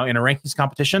in a rankings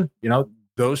competition,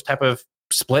 those type of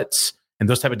splits and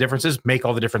those type of differences make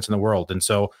all the difference in the world. And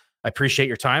so I appreciate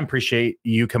your time, appreciate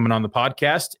you coming on the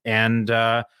podcast, and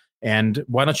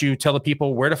why don't you tell the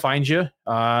people where to find you,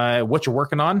 what you're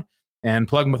working on, and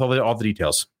plug them with all the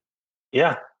details.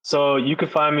 Yeah, so you can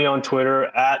find me on Twitter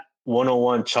at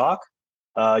 101chalk.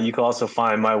 You can also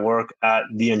find my work at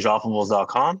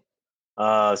theundroppables.com.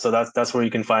 So that's where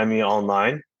you can find me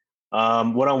online.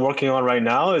 What I'm working on right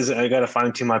now is I got to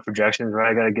fine tune my projections,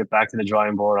 right? I got to get back to the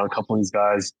drawing board on a couple of these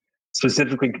guys.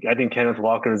 Specifically, I think Kenneth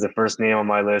Walker is the first name on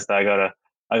my list. I gotta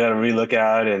relook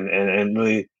at and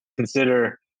really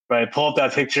consider, right? Pull up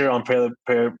that picture on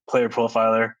Player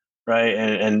Profiler, right?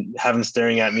 And have him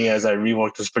staring at me as I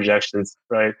rework those projections,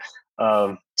 right?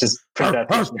 Just print that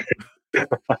picture.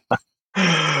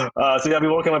 So yeah, I'll be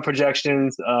working on my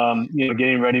projections,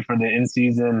 getting ready for the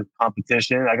in-season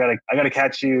competition. I gotta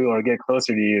catch you or get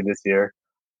closer to you this year.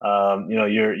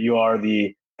 You are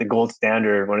the gold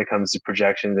standard when it comes to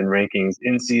projections and rankings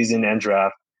in season and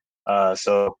draft.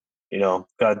 So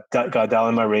got dial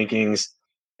in my rankings,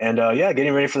 and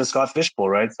getting ready for the Scott Fish Bowl,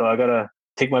 right? So I gotta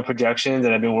take my projections,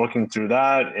 and I've been working through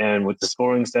that and with the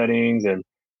scoring settings and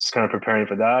just kind of preparing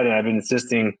for that. And I've been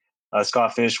assisting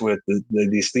Scott Fish with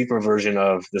the sleeper version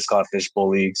of the Scott Fish Bowl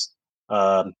Leagues.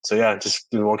 So yeah, just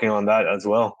been working on that as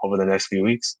well over the next few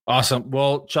weeks. Awesome.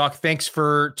 Well, Chalk, thanks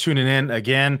for tuning in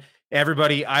again.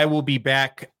 Everybody, I will be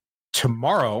back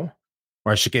tomorrow,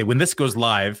 or I should get, when this goes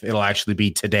live, it'll actually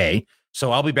be today.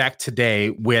 So I'll be back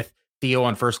today with Theo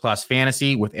on First Class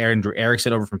Fantasy, with Andrew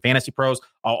Erickson over from Fantasy Pros.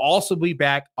 I'll also be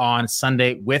back on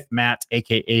Sunday with Matt,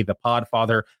 aka the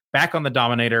Podfather, back on the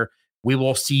Dominator. We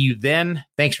will see you then.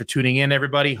 Thanks for tuning in,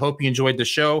 everybody. Hope you enjoyed the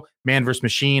show, Man vs.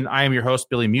 Machine. I am your host,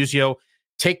 Billy Musio.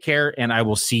 Take care, and I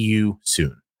will see you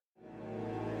soon.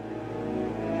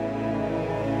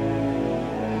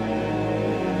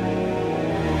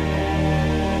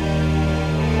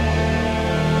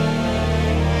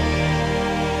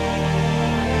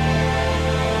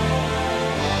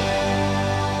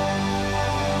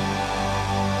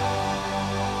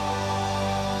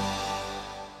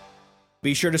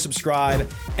 Be sure to subscribe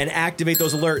and activate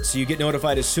those alerts so you get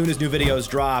notified as soon as new videos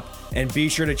drop. And be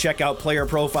sure to check out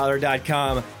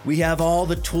playerprofiler.com. We have all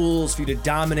the tools for you to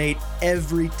dominate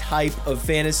every type of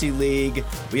fantasy league.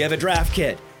 We have a draft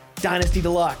kit, Dynasty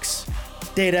Deluxe,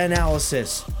 data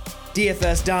analysis,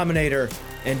 DFS Dominator,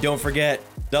 and don't forget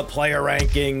the player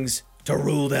rankings to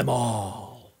rule them all.